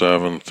 versus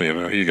 7.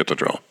 You get the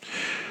drill.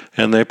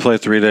 And they play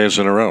 3 days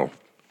in a row.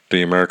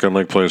 The American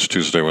League plays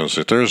Tuesday,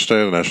 Wednesday,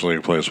 Thursday. The National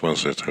League plays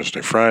Wednesday,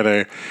 Thursday,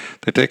 Friday.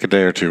 They take a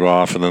day or two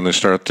off, and then they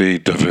start the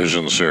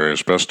division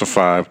series. Best of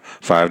 5,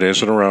 5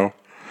 days in a row.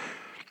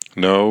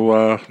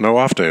 No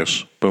off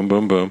days. Boom,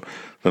 boom, boom.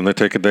 Then they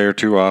take a day or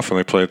two off, and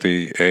they play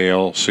the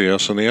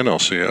ALCS and the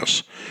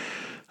NLCS.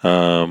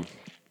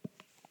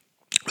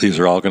 These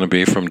are all going to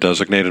be from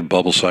designated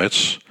bubble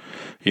sites.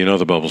 You know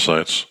the bubble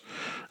sites.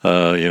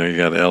 You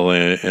got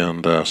LA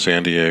and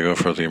San Diego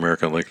for the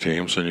American League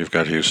teams, and you've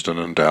got Houston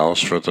and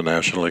Dallas for the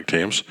National League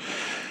teams.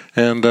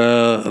 And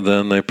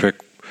then they pick,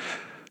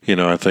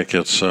 I think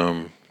it's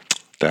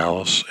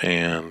Dallas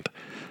and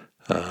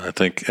I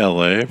think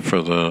LA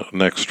for the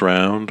next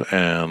round,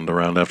 and the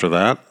round after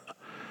that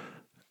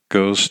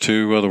goes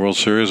to the World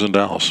Series in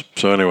Dallas.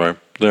 So anyway,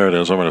 there it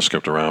is. I'm going to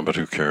skip around, but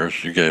who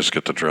cares? You guys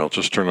get the drill.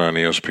 Just turn on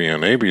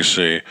ESPN,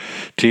 ABC,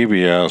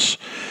 TBS,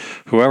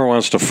 whoever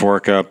wants to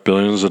fork out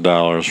billions of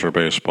dollars for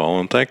baseball.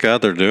 And thank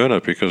God they're doing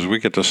it because we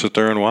get to sit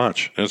there and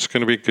watch. It's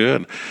going to be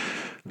good.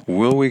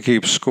 Will we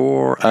keep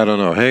score? I don't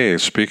know. Hey,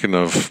 speaking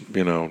of,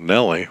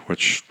 Nelly,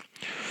 which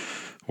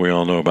we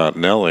all know about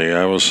Nelly,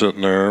 I was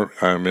sitting there,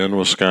 I'm in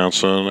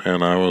Wisconsin,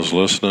 and I was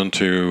listening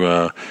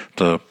to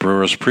the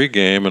Brewers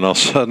pregame, and all of a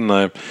sudden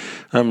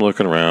I'm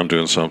looking around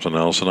doing something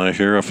else, and I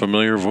hear a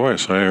familiar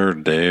voice. I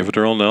heard Dave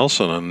Earl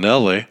Nelson and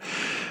Nelly.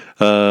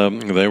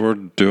 They were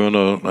doing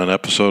an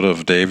episode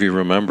of Davey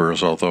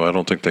Remembers, although I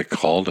don't think they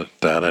called it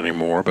that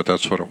anymore, but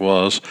that's what it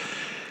was.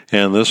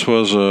 And this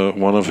was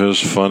one of his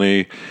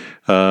funny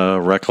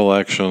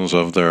recollections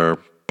of their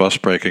bus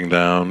breaking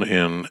down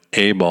in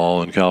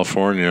A-Ball in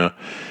California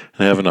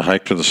and having to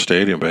hike to the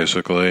stadium,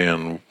 basically.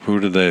 And who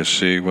did they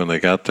see when they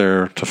got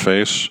there to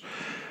face?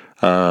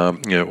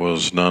 It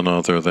was none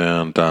other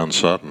than Don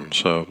Sutton.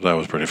 So that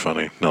was pretty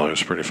funny. Nelly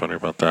was pretty funny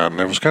about that.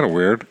 And it was kind of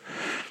weird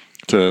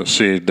to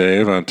see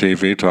Dave on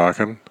TV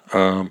talking.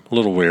 A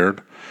little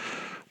weird.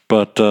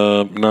 But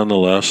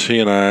nonetheless, he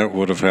and I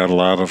would have had a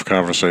lot of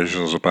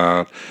conversations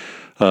about,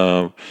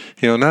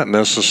 not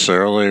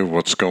necessarily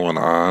what's going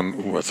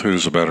on with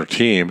who's a better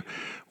team.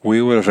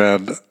 We would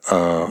have had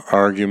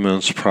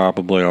arguments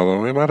probably,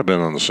 although we might have been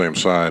on the same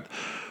side,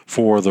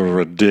 for the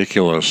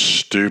ridiculous,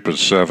 stupid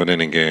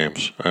 7-inning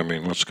games. I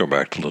mean, let's go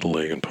back to Little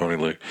League and Pony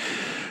League,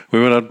 we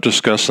would have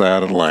discussed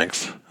that at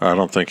length. I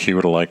don't think he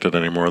would have liked it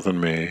any more than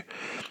me.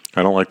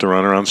 I don't like the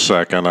runner on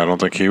second. I don't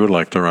think he would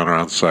like the runner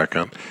on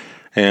second.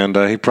 And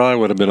he probably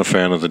would have been a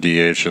fan of the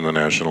DH in the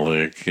National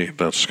League.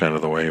 That's kind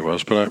of the way he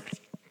was.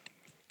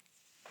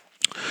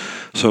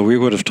 So we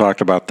would have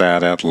talked about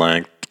that at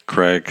length.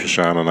 Craig,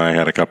 Sean, and I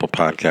had a couple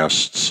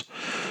podcasts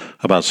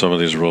about some of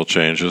these rule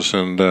changes,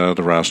 and the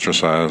roster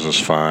size is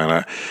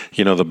fine.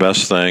 The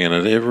best thing, and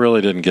it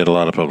really didn't get a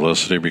lot of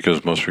publicity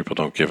because most people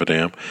don't give a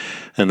damn,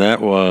 and that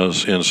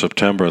was in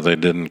September they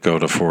didn't go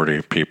to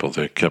 40 people.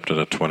 They kept it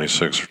at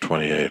 26 or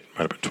 28, might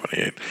have been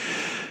 28.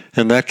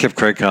 And that kept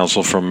Craig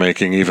Counsell from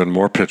making even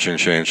more pitching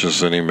changes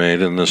than he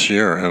made in this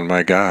year. And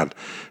my God,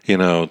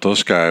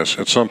 those guys,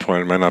 at some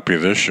point, it might not be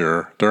this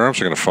year, their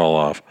arms are going to fall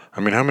off. I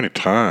mean, how many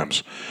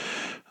times?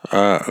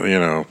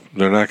 They're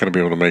not going to be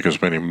able to make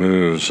as many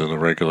moves in the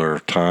regular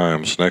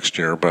times next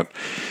year. But,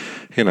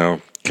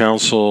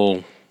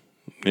 Counsell,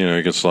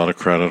 he gets a lot of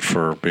credit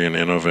for being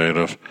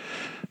innovative.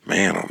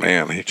 Man, oh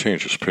man, he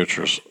changes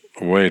pitchers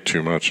way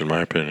too much, in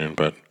my opinion.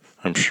 But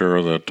I'm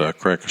sure that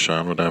Craig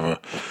Kashan would have a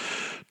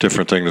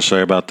different thing to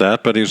say about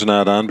that. But he's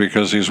not on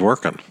because he's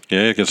working.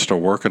 Yeah, he gets to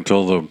work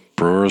until the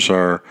Brewers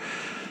are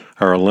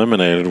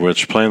eliminated,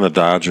 which playing the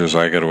Dodgers,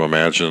 I got to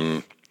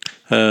imagine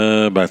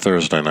by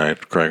Thursday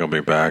night, Craig will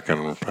be back,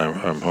 and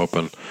I'm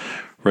hoping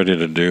ready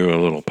to do a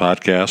little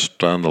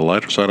podcast on the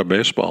lighter side of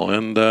baseball.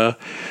 And the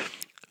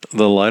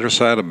lighter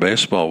side of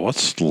baseball,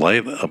 what's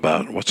light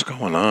about what's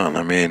going on?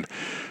 I mean,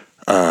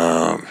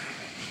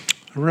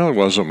 it really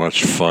wasn't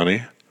much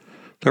funny.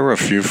 There were a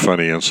few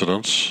funny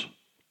incidents,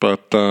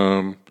 but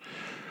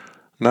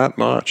not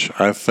much.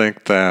 I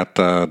think that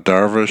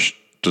Darvish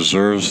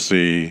deserves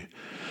the,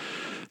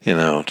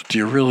 do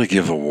you really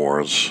give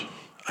awards?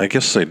 I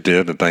guess they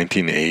did in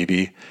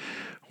 1980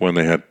 when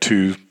they had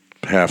 2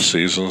 half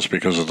seasons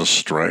because of the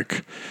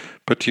strike.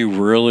 But do you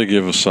really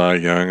give a Cy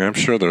Young? I'm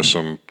sure there's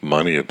some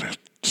money at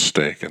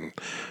stake and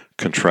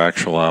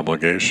contractual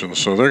obligations,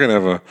 so they're going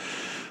to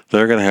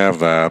have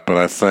that. But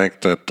I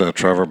think that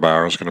Trevor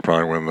Bauer is going to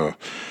probably win the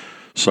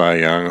Cy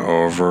Young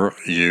over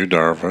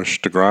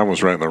Darvish. DeGrom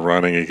was right in the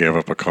running. He gave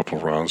up a couple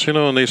runs.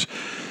 In these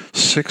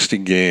 60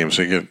 games,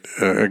 they get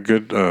a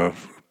good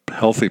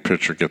healthy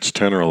pitcher gets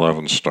 10 or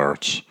 11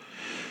 starts.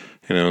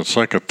 It's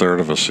like a third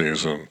of a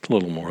season, a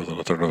little more than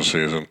a third of a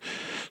season.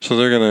 So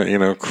they're going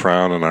to,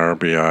 crown an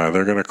RBI.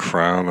 They're going to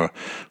crown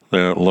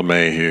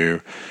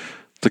LeMahieu.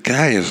 The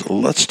guy is,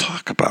 let's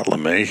talk about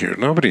LeMahieu.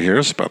 Nobody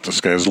hears about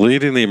this guy. He's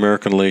leading the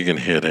American League in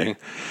hitting.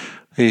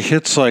 He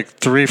hits like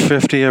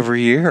 350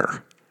 every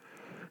year.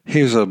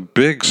 He's a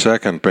big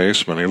second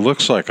baseman. He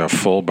looks like a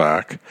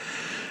fullback.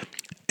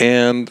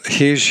 And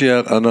he's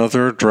yet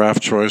another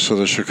draft choice of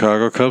the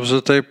Chicago Cubs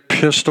that they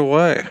pissed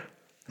away.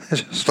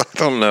 I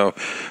don't know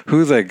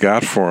who they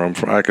got for him.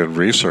 I could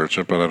research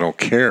it, but I don't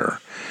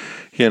care.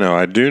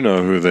 I do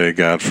know who they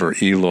got for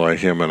Eloy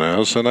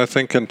Jimenez, and I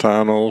think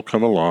Quintana will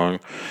come along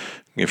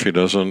if he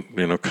doesn't,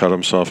 cut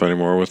himself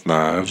anymore with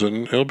knives,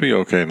 and he'll be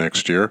okay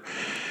next year.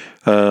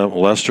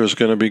 Lester's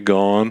going to be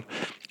gone,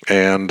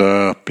 and,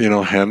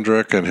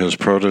 Hendrick and his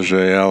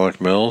protege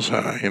Alec Mills,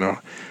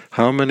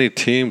 how many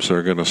teams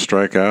are going to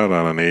strike out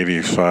on an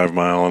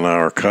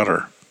 85-mile-an-hour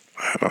cutter?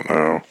 I don't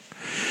know.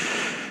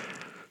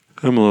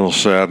 I'm a little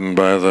saddened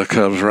by the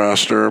Cubs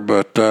roster,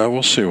 but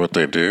we'll see what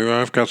they do.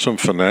 I've got some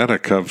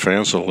fanatic Cub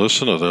fans that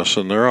listen to this,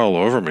 and they're all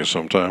over me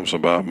sometimes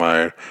about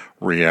my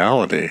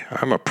reality.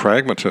 I'm a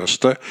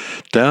pragmatist.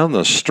 Down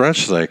the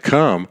stretch they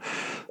come,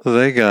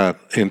 they got,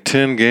 in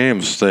 10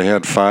 games, they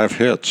had 5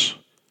 hits.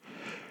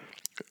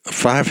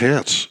 5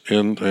 hits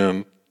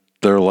in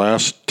their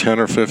last 10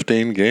 or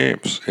 15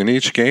 games. In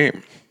each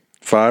game,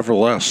 5 or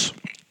less.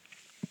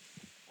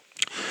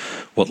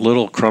 What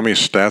little crummy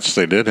stats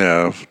they did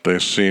have, they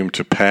seemed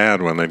to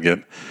pad when they'd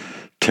get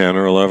 10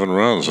 or 11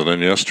 runs. And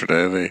then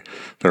yesterday,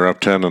 they're up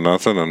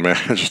 10-0 and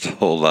managed to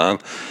hold on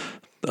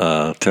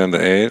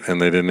 10-8, and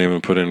they didn't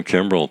even put in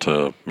Kimbrel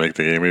to make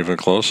the game even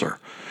closer.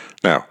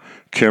 Now,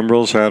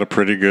 Kimbrel's had a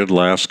pretty good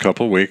last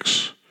couple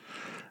weeks,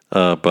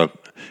 but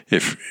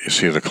if you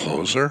see the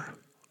closer,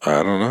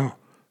 I don't know.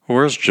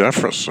 Where's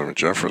Jeffress? I mean,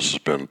 Jeffress has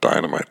been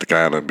dynamite. The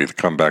guy to be the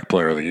comeback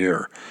player of the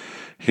year.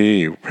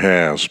 He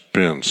has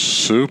been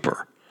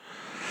super.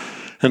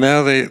 And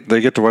now they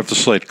get to wipe the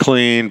slate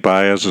clean.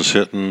 Baez is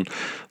hitting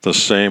the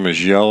same as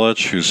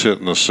Yelich, who's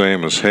hitting the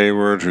same as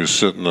Hayward, who's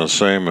hitting the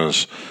same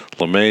as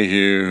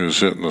LeMahieu, who's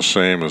hitting the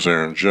same as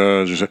Aaron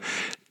Judge.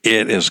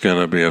 It is going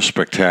to be a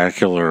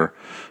spectacular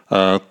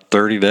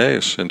 30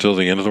 days until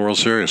the end of the World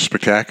Series.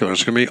 Spectacular.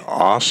 It's going to be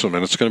awesome,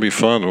 and it's going to be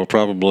fun. We'll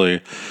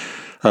probably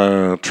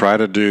try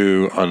to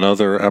do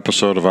another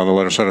episode of On the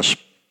Lighter Side of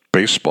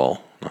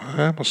Baseball.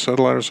 I almost said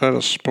lighter side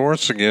of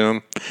sports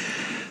again.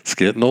 It's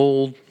getting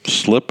old,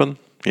 slipping.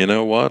 You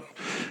know what?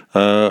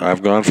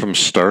 I've gone from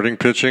starting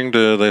pitching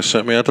to they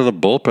sent me out to the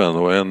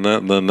bullpen.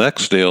 And the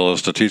next deal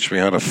is to teach me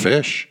how to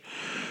fish.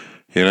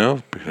 He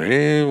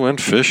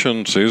went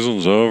fishing.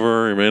 Season's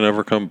over. He may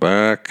never come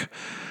back.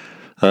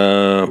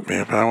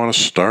 Man, I want to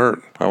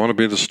start. I want to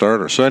be the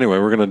starter. So anyway,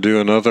 we're going to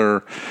do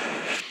another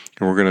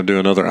And we're going to do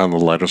another on the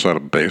lighter side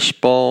of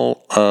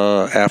baseball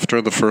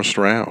after the first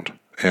round.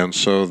 And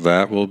so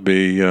that will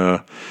be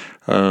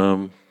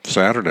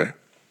Saturday.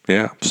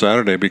 Yeah,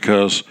 Saturday,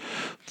 because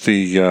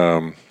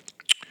the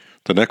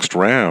next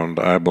round,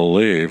 I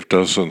believe,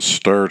 doesn't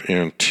start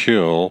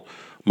until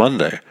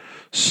Monday.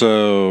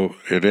 So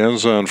it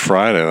ends on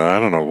Friday. I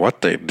don't know what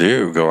they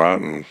do. Go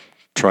out and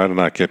try to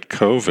not get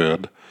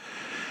COVID.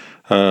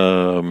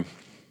 The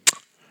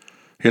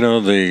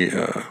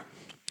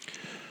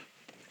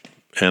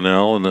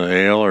NL and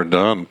the AL are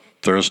done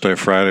Thursday,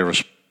 Friday,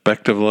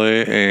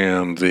 respectively,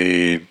 and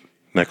the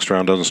next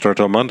round doesn't start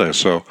till Monday.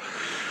 So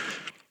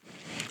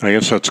I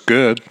guess that's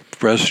good.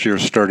 Rest your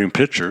starting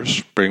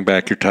pitchers. Bring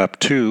back your top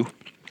two.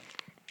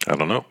 I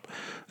don't know.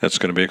 That's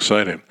going to be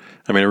exciting.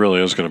 I mean, it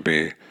really is going to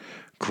be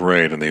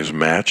great, and these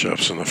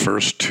matchups in the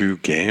first two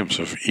games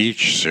of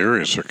each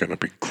series are going to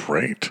be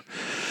great.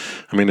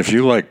 I mean, if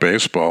you like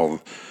baseball,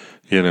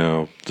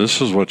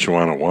 this is what you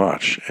want to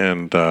watch.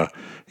 And,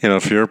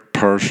 if you're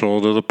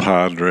partial to the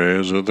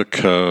Padres or the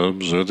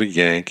Cubs or the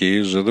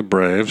Yankees or the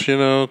Braves,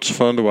 it's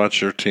fun to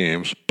watch your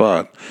teams.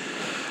 But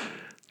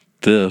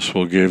this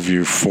will give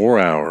you 4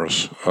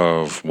 hours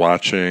of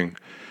watching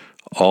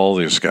all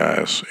these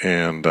guys,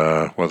 and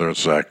whether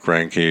it's Zach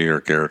Greinke or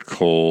Garrett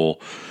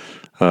Cole.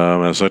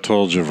 As I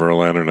told you,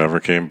 Verlander never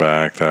came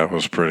back. That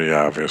was pretty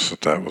obvious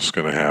that was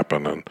going to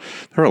happen. And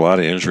there were a lot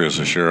of injuries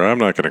this year. I'm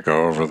not going to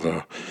go over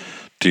the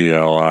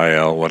DL,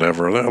 IL,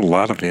 whatever. There are a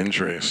lot of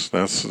injuries.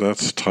 That's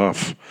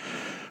tough.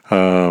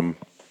 Is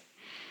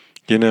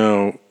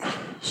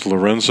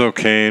Lorenzo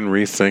Cain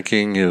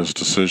rethinking his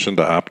decision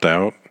to opt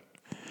out?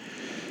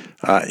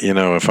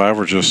 If I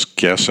were just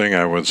guessing,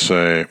 I would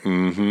say,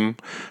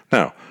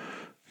 Now,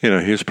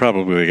 he's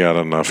probably got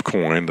enough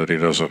coin that he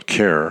doesn't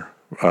care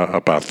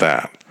about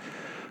that.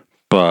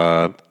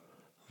 But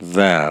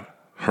that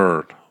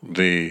hurt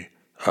the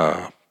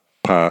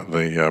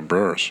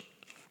Brewers.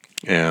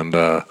 And,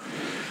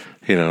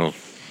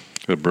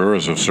 the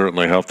Brewers have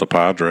certainly helped the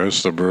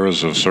Padres. The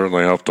Brewers have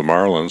certainly helped the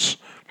Marlins.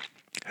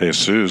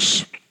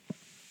 Jesus,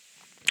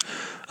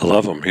 I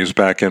love him. He's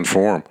back in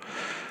form.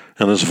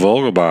 And this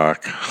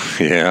Vogelbach,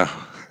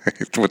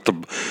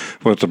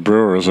 with the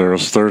Brewers, they're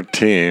his third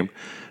team.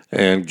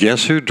 And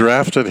guess who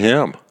drafted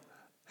him?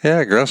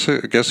 Yeah, guess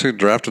who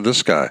drafted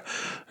this guy?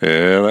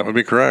 Yeah, that would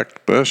be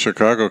correct. The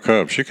Chicago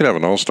Cubs. You could have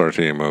an all-star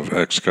team of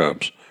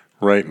ex-Cubs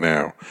right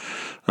now.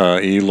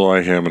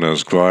 Eloy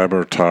Jimenez,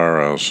 Gleyber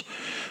Torres,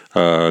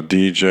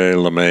 DJ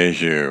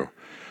LeMahieu,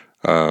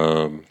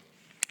 on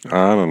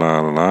and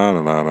on and on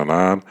and on and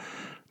on.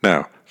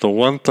 Now, the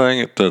one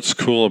thing that's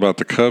cool about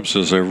the Cubs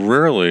is they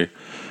rarely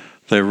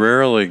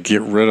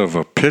get rid of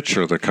a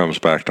pitcher that comes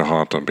back to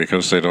haunt them,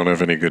 because they don't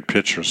have any good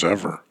pitchers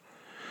ever.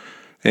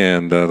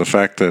 And the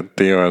fact that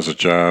Theo has a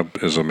job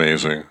is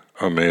amazing.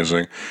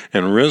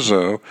 And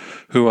Rizzo,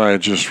 who I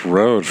just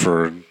rode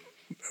for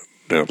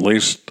at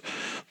least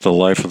the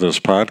life of this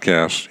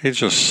podcast, he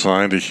just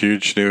signed a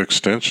huge new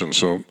extension.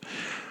 So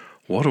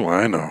what do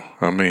I know?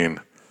 I mean,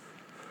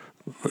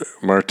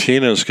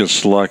 Martinez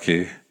gets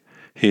lucky.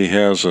 He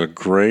has a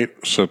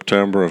great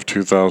September of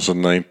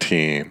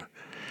 2019.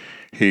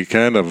 He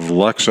kind of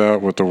lucks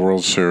out with the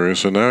World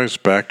Series, and now he's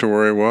back to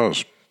where he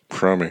was.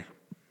 Crummy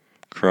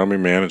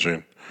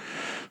managing.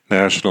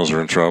 Nationals are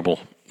in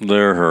trouble.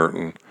 They're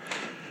hurting.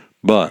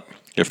 But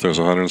if there's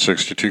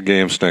 162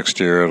 games next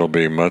year, it'll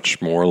be much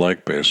more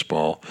like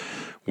baseball.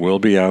 We'll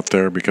be out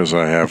there because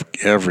I have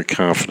every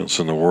confidence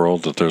in the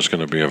world that there's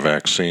going to be a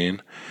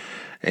vaccine.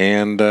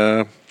 And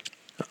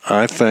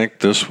I think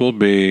this will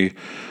be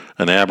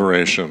an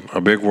aberration,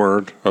 a big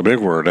word. I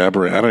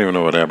don't even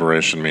know what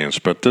aberration means,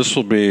 but this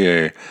will be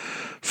a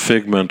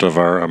figment of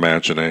our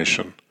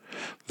imagination.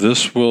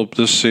 This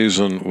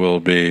season will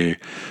be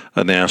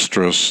an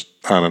asterisk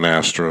on an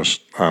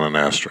asterisk on an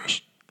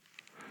asterisk.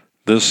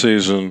 This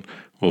season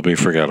will be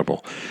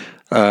forgettable.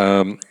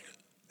 Do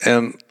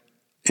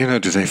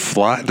they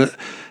fly?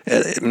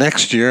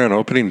 Next year on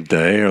opening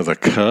day, are the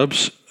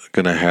Cubs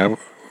going to have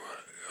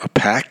a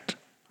packed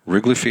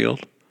Wrigley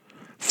Field?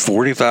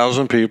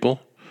 40,000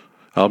 people.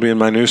 I'll be in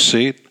my new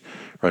seat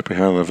right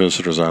behind the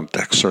visitors on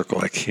deck circle.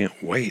 I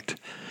can't wait.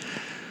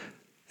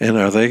 And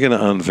are they going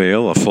to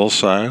unveil a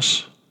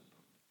full-size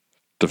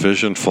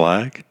division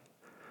flag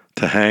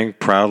to hang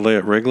proudly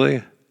at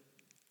Wrigley?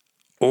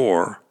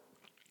 Or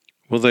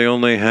will they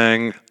only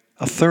hang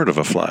a third of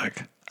a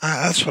flag?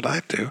 That's what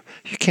I do.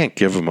 You can't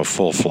give them a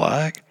full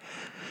flag.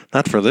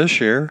 Not for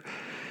this year.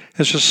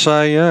 It's just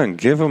Cy Young.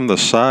 Give them the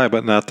Cy,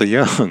 but not the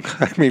Young.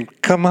 I mean,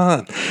 come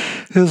on.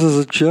 This is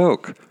a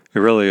joke. It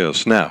really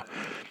is. Now,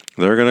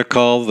 they're going to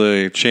call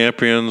the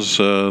champions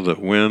that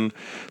win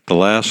the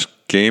last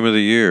game of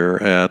the year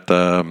at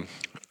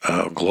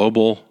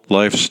Global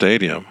Life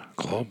Stadium.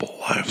 Global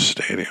Life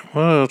Stadium.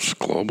 Well, it's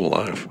Global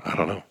Life. I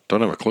don't know.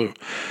 Don't have a clue.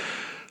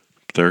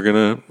 They're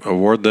going to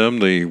award them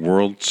the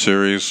World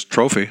Series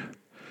trophy.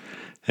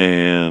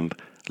 And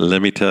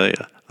let me tell you,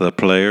 the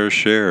player's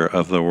share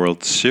of the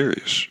World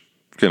Series is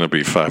going to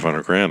be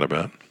 $500,000, I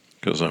bet.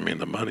 Because,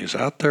 the money's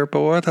out there,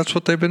 boy. That's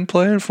what they've been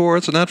playing for.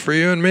 It's not for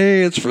you and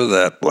me. It's for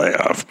that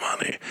playoff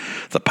money,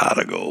 the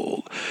pot of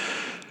gold.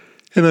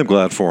 And I'm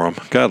glad for them.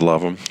 God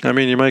love them.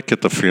 You might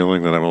get the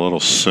feeling that I'm a little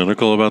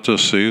cynical about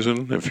this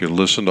season if you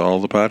listen to all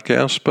the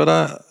podcasts,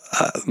 but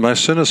my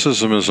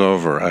cynicism is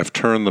over. I've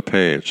turned the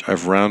page.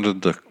 I've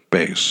rounded the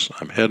base.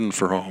 I'm heading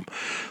for home.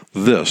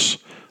 This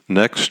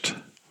next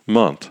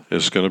month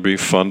is going to be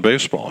fun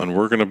baseball, and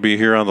we're going to be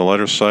here on the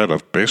lighter side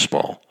of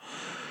baseball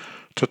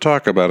to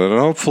talk about it. And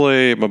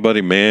hopefully my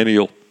buddy Manny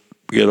will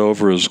get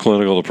over his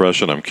clinical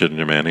depression. I'm kidding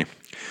you, Manny.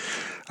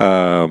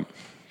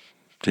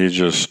 He's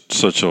just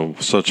such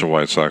a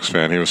White Sox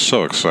fan. He was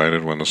so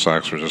excited when the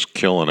Sox were just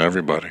killing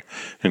everybody,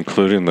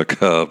 including the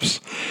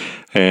Cubs.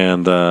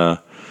 And,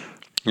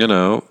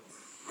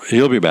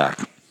 he'll be back.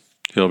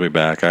 He'll be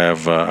back.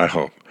 I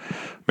hope.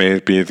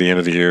 Maybe at the end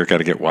of the year, got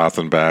to get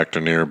Wathan back,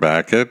 Dernier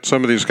back, get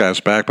some of these guys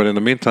back. But in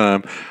the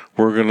meantime,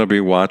 we're going to be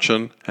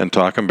watching and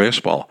talking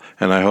baseball.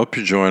 And I hope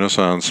you join us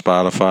on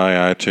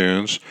Spotify,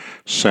 iTunes,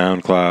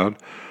 SoundCloud,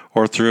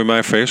 or through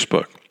my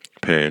Facebook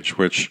page,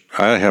 which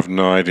I have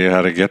no idea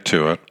how to get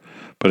to it,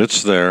 but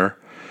it's there.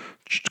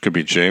 It could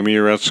be Jamie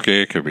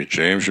Uretsky, it could be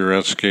James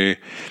Uretsky.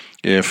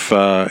 If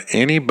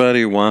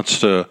anybody wants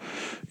to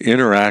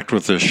interact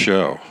with this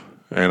show,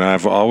 and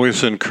I've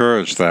always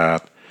encouraged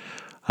that,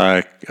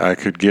 I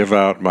could give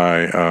out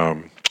my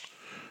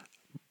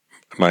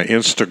my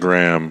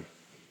Instagram.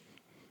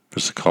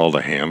 Is it called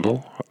a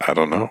handle? I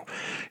don't know.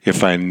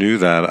 If I knew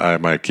that, I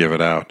might give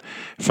it out.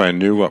 If I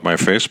knew what my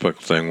Facebook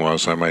thing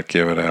was, I might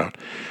give it out.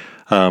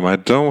 I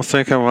don't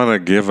think I want to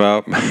give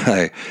out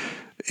my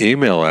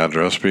email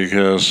address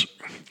because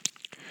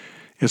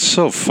it's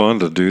so fun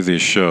to do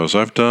these shows.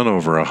 I've done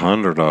over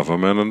 100 of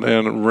them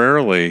and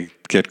rarely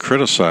get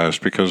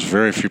criticized because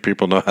very few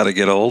people know how to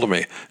get a hold of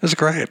me. It's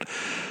great.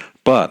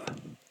 But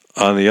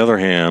on the other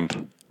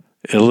hand,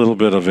 a little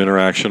bit of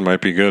interaction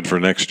might be good for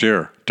next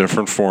year.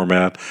 Different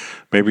format,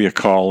 maybe a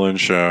call-in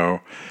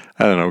show.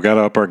 I don't know. Got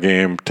to up our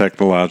game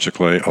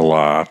technologically a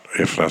lot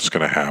if that's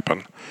going to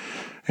happen.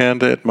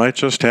 And it might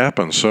just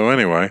happen. So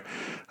anyway,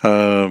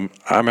 I'm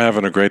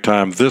having a great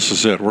time. This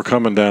is it. We're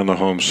coming down the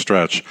home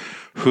stretch.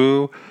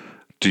 Who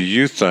do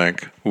you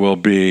think will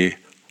be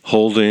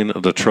holding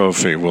the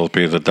trophy? Will it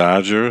be the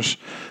Dodgers,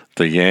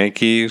 the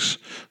Yankees,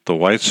 the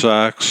White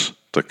Sox,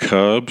 the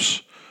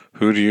Cubs?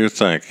 Who do you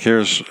think?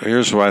 Here's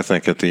who I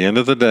think. At the end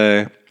of the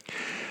day,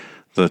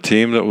 the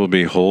team that will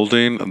be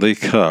holding the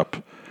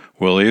cup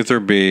will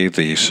either be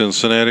the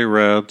Cincinnati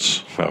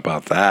Reds, how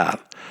about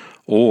that,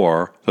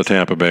 or the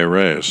Tampa Bay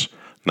Rays.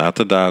 Not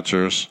the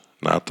Dodgers,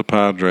 not the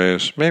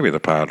Padres, maybe the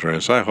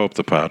Padres. I hope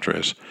the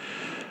Padres.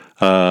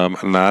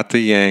 Not the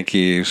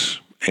Yankees,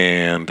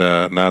 and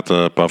not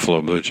the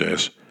Buffalo Blue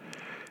Jays.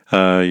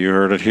 You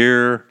heard it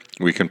here.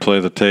 We can play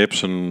the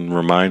tapes and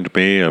remind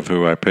me of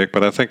who I picked,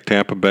 but I think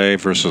Tampa Bay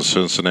versus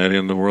Cincinnati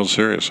in the World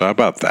Series. How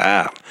about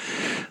that?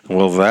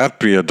 Will that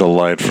be a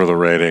delight for the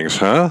ratings,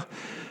 huh?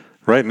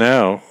 Right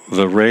now,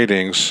 the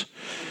ratings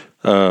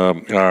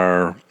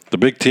are the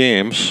big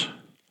teams.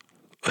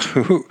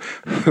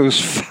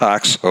 Who's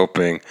Fox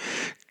hoping?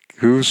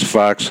 Who's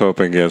Fox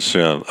hoping gets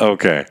in?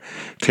 Okay,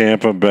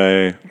 Tampa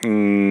Bay,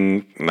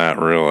 not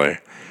really.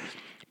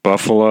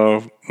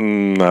 Buffalo,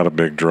 not a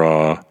big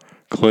draw.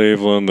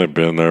 Cleveland, they've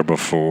been there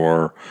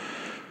before.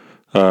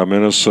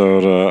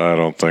 Minnesota, I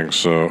don't think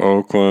so.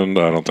 Oakland,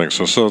 I don't think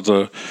so. So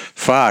the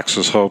Fox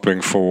is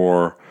hoping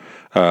for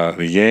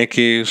the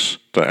Yankees,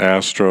 the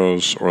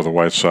Astros, or the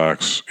White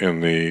Sox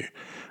in the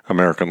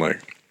American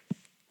League.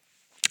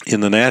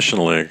 In the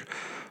National League,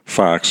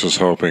 Fox is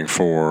hoping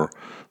for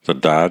the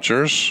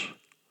Dodgers,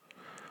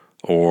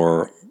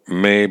 or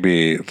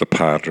maybe the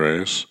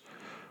Padres,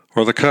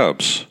 or the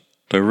Cubs.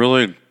 They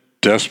really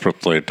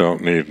desperately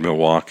don't need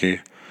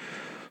Milwaukee.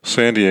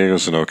 San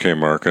Diego's an okay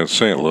market.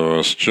 St.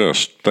 Louis,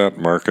 just that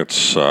market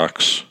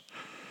sucks.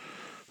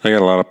 They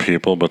got a lot of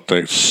people, but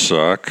they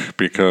suck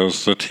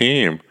because the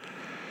team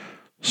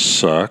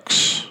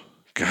sucks.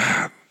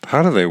 God,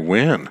 how do they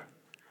win?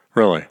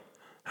 Really,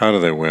 how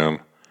do they win?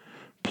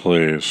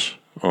 Please.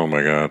 Oh,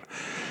 my God.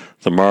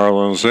 The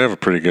Marlins, they have a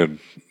pretty good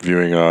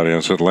viewing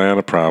audience.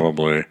 Atlanta,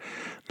 probably.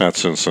 Not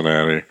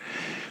Cincinnati.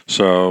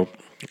 So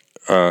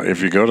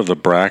if you go to the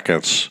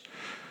brackets,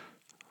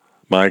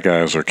 my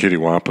guys are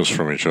kittywampus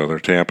from each other.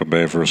 Tampa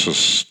Bay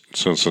versus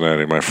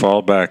Cincinnati. My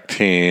fallback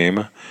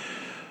team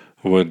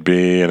would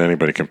be, and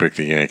anybody can pick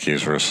the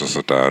Yankees versus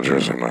the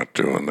Dodgers. I'm not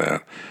doing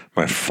that.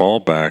 My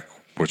fallback,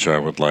 which I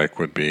would like,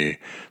 would be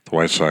the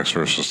White Sox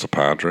versus the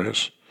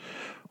Padres,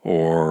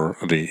 or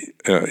the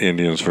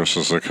Indians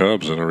versus the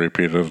Cubs in a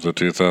repeat of the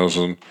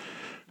 2000.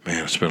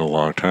 Man, it's been a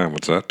long time.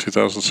 Was that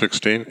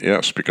 2016?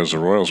 Yes, because the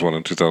Royals won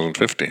in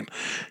 2015,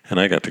 and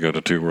I got to go to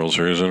 2 World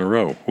Series in a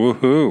row.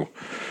 Woohoo!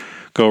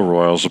 Go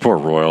Royals. The poor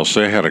Royals.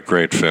 They had a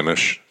great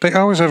finish. They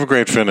always have a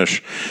great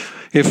finish.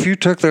 If you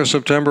took their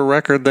September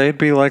record, they'd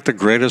be like the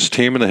greatest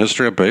team in the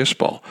history of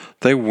baseball.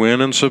 They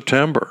win in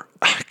September.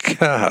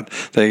 God,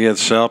 they get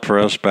Sal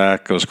Perez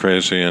back, goes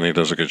crazy, and he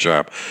does a good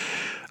job.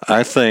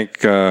 I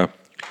think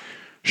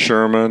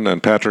Sherman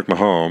and Patrick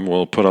Mahomes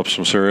will put up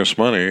some serious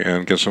money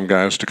and get some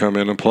guys to come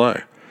in and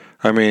play.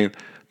 I mean,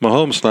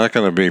 Mahomes not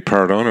going to be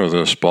part owner of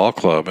this ball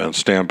club and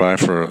stand by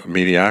for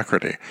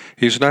mediocrity.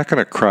 He's not going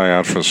to cry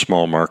out for a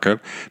small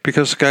market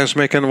because the guy's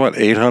making, what,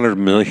 800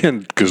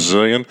 million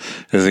gazillion?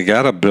 Has he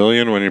got $1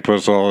 billion when he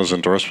puts all his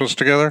endorsements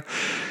together?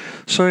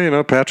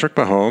 So, Patrick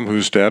Mahomes,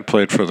 whose dad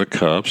played for the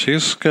Cubs,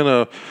 he's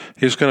gonna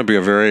be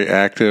a very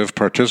active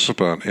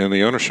participant in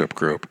the ownership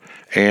group.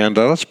 And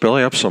let's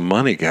belly up some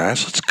money,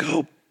 guys. Let's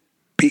go.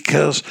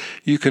 Because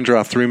you can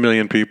draw 3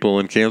 million people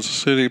in Kansas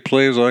City.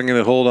 Please, I'm going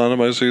to hold on to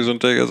my season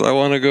tickets. I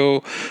want to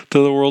go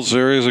to the World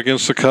Series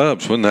against the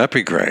Cubs. Wouldn't that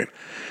be great?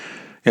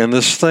 And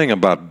this thing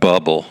about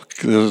bubble,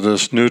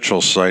 this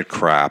neutral site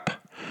crap,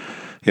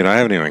 I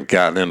haven't even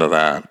gotten into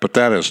that. But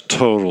that is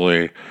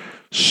totally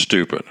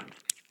stupid.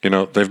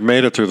 They've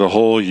made it through the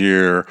whole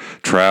year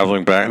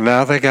traveling back.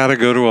 Now they got to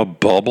go to a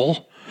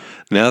bubble.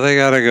 Now they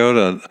got to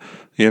go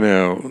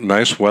to,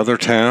 nice weather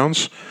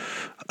towns.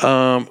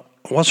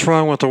 What's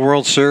wrong with the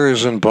World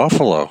Series in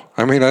Buffalo?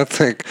 I mean, I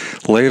think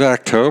late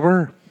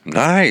October,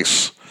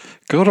 nice.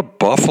 Go to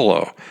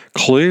Buffalo.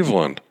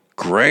 Cleveland,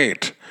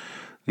 great.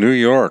 New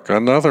York,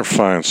 another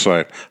fine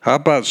site. How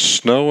about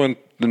snow in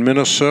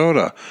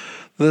Minnesota?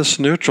 This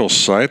neutral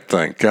site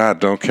thing, God,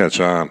 don't catch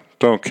on.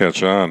 Don't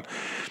catch on.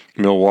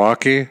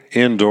 Milwaukee,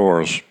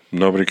 indoors.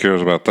 Nobody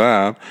cares about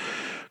that.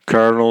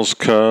 Cardinals,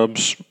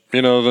 Cubs,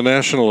 the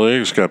National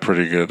League's got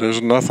pretty good.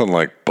 There's nothing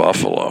like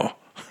Buffalo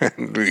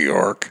and New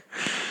York.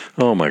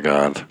 Oh, my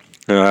God.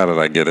 How did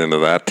I get into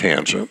that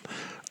tangent?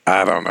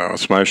 I don't know.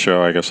 It's my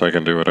show. I guess I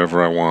can do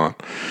whatever I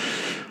want.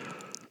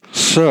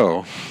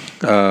 So,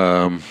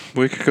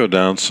 we could go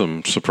down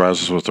some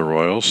surprises with the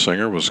Royals.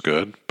 Singer was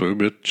good.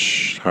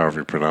 Bubic, however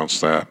you pronounce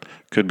that,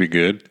 could be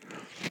good.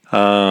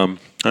 I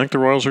think the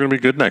Royals are going to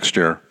be good next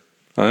year.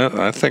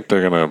 I think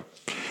they're going to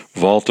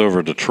vault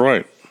over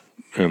Detroit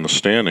in the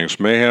standings.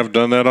 May have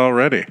done that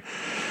already.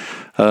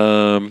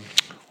 But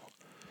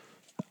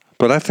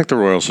I think the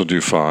Royals will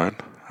do fine.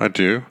 I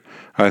do.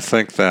 I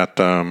think that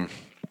they're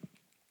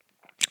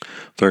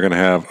going to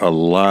have a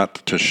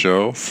lot to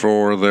show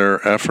for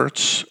their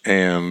efforts.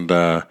 And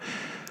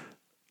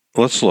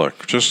let's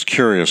look, just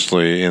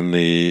curiously, in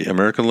the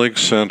American League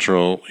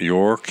Central,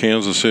 your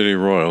Kansas City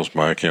Royals,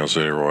 my Kansas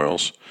City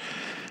Royals,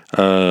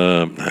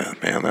 man,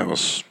 that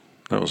was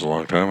a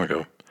long time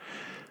ago.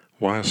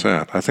 Why is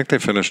that? I think they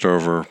finished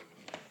over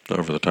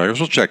the Tigers.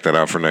 We'll check that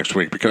out for next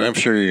week because I'm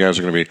sure you guys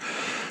are going to be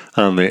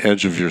on the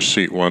edge of your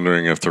seat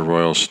wondering if the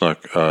Royals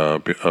snuck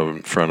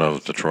in front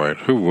of Detroit.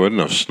 Who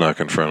wouldn't have snuck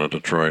in front of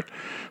Detroit?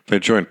 They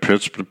joined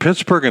Pittsburgh.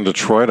 Pittsburgh and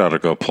Detroit ought to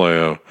go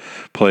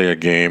play a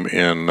game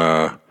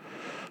in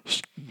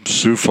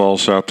Sioux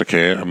Falls, South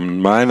Dakota.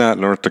 Minot,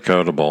 North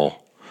Dakota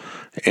Bowl.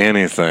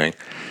 Anything.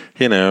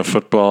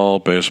 Football,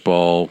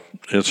 baseball,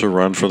 it's a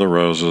run for the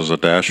roses, a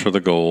dash for the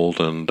gold,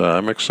 and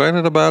I'm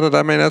excited about it.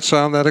 I may not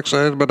sound that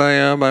excited, but I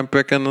am. I'm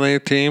picking the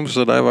teams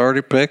that I've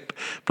already picked.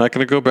 I'm not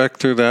going to go back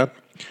through that.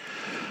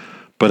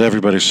 But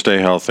everybody stay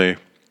healthy.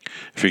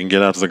 If you can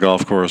get out to the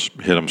golf course,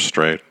 hit them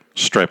straight.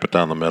 Stripe it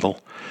down the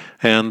middle.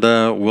 And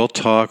we'll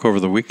talk over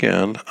the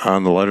weekend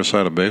on the lighter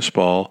side of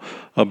baseball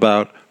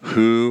about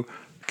who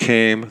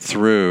came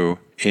through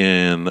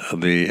in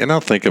and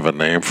I'll think of a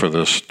name for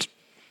this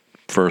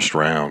first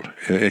round.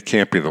 It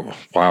can't be the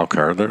wild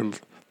card.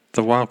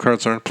 The wild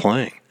cards aren't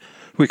playing.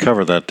 We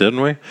covered that,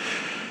 didn't we?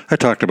 I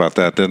talked about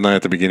that, didn't I,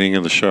 at the beginning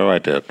of the show? I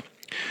did.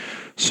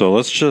 So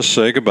let's just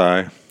say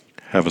goodbye.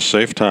 Have a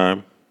safe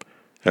time.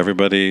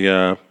 Everybody,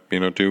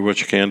 do what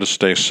you can to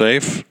stay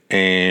safe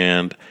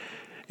and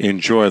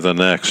enjoy the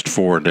next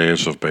 4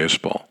 days of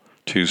baseball.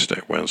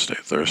 Tuesday, Wednesday,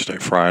 Thursday,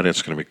 Friday.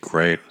 It's going to be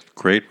great.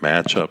 Great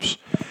matchups.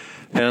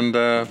 And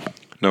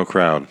no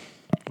crowd.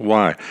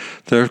 Why?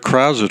 There are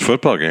crowds at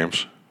football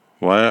games.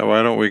 Why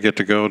don't we get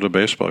to go to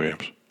baseball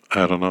games?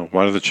 I don't know.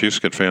 Why do the Chiefs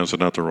get fans and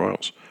not the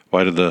Royals?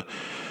 Why did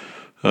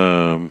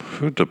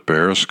who'd the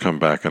Bears come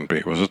back and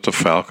beat? Was it the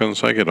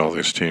Falcons? I get all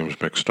these teams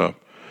mixed up.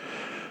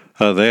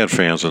 They had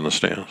fans in the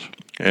stands.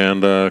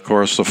 And, of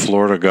course, the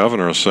Florida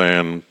governor is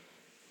saying,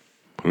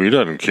 he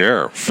doesn't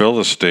care. Fill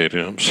the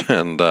stadiums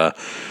and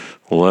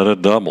let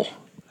it double.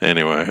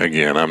 Anyway,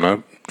 again,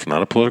 it's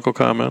not a political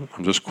comment.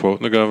 I'm just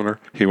quoting the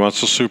governor. He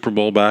wants the Super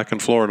Bowl back in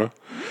Florida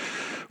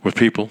with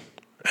people.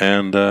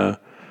 And I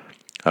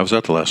was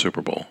at the last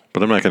Super Bowl.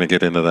 But I'm not going to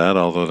get into that,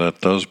 although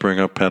that does bring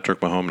up Patrick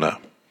Mahomes now.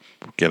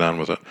 Get on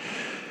with it.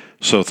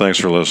 So thanks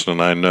for listening.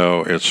 I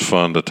know it's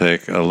fun to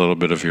take a little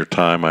bit of your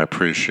time. I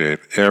appreciate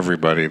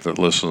everybody that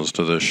listens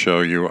to this show.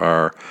 You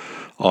are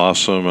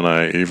awesome, and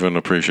I even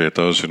appreciate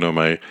those who know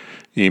my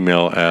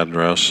email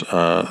address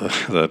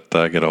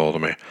that get a hold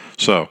of me.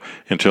 So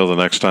until the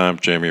next time,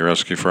 Jamie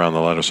Reski for On the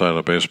Lighter Side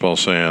of Baseball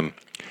saying,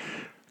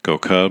 go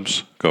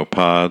Cubs, go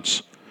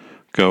Pods,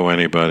 go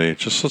anybody.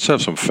 Just let's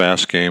have some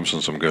fast games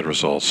and some good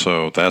results.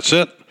 So that's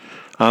it.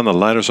 On the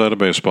Lighter Side of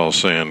Baseball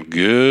saying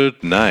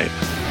good night.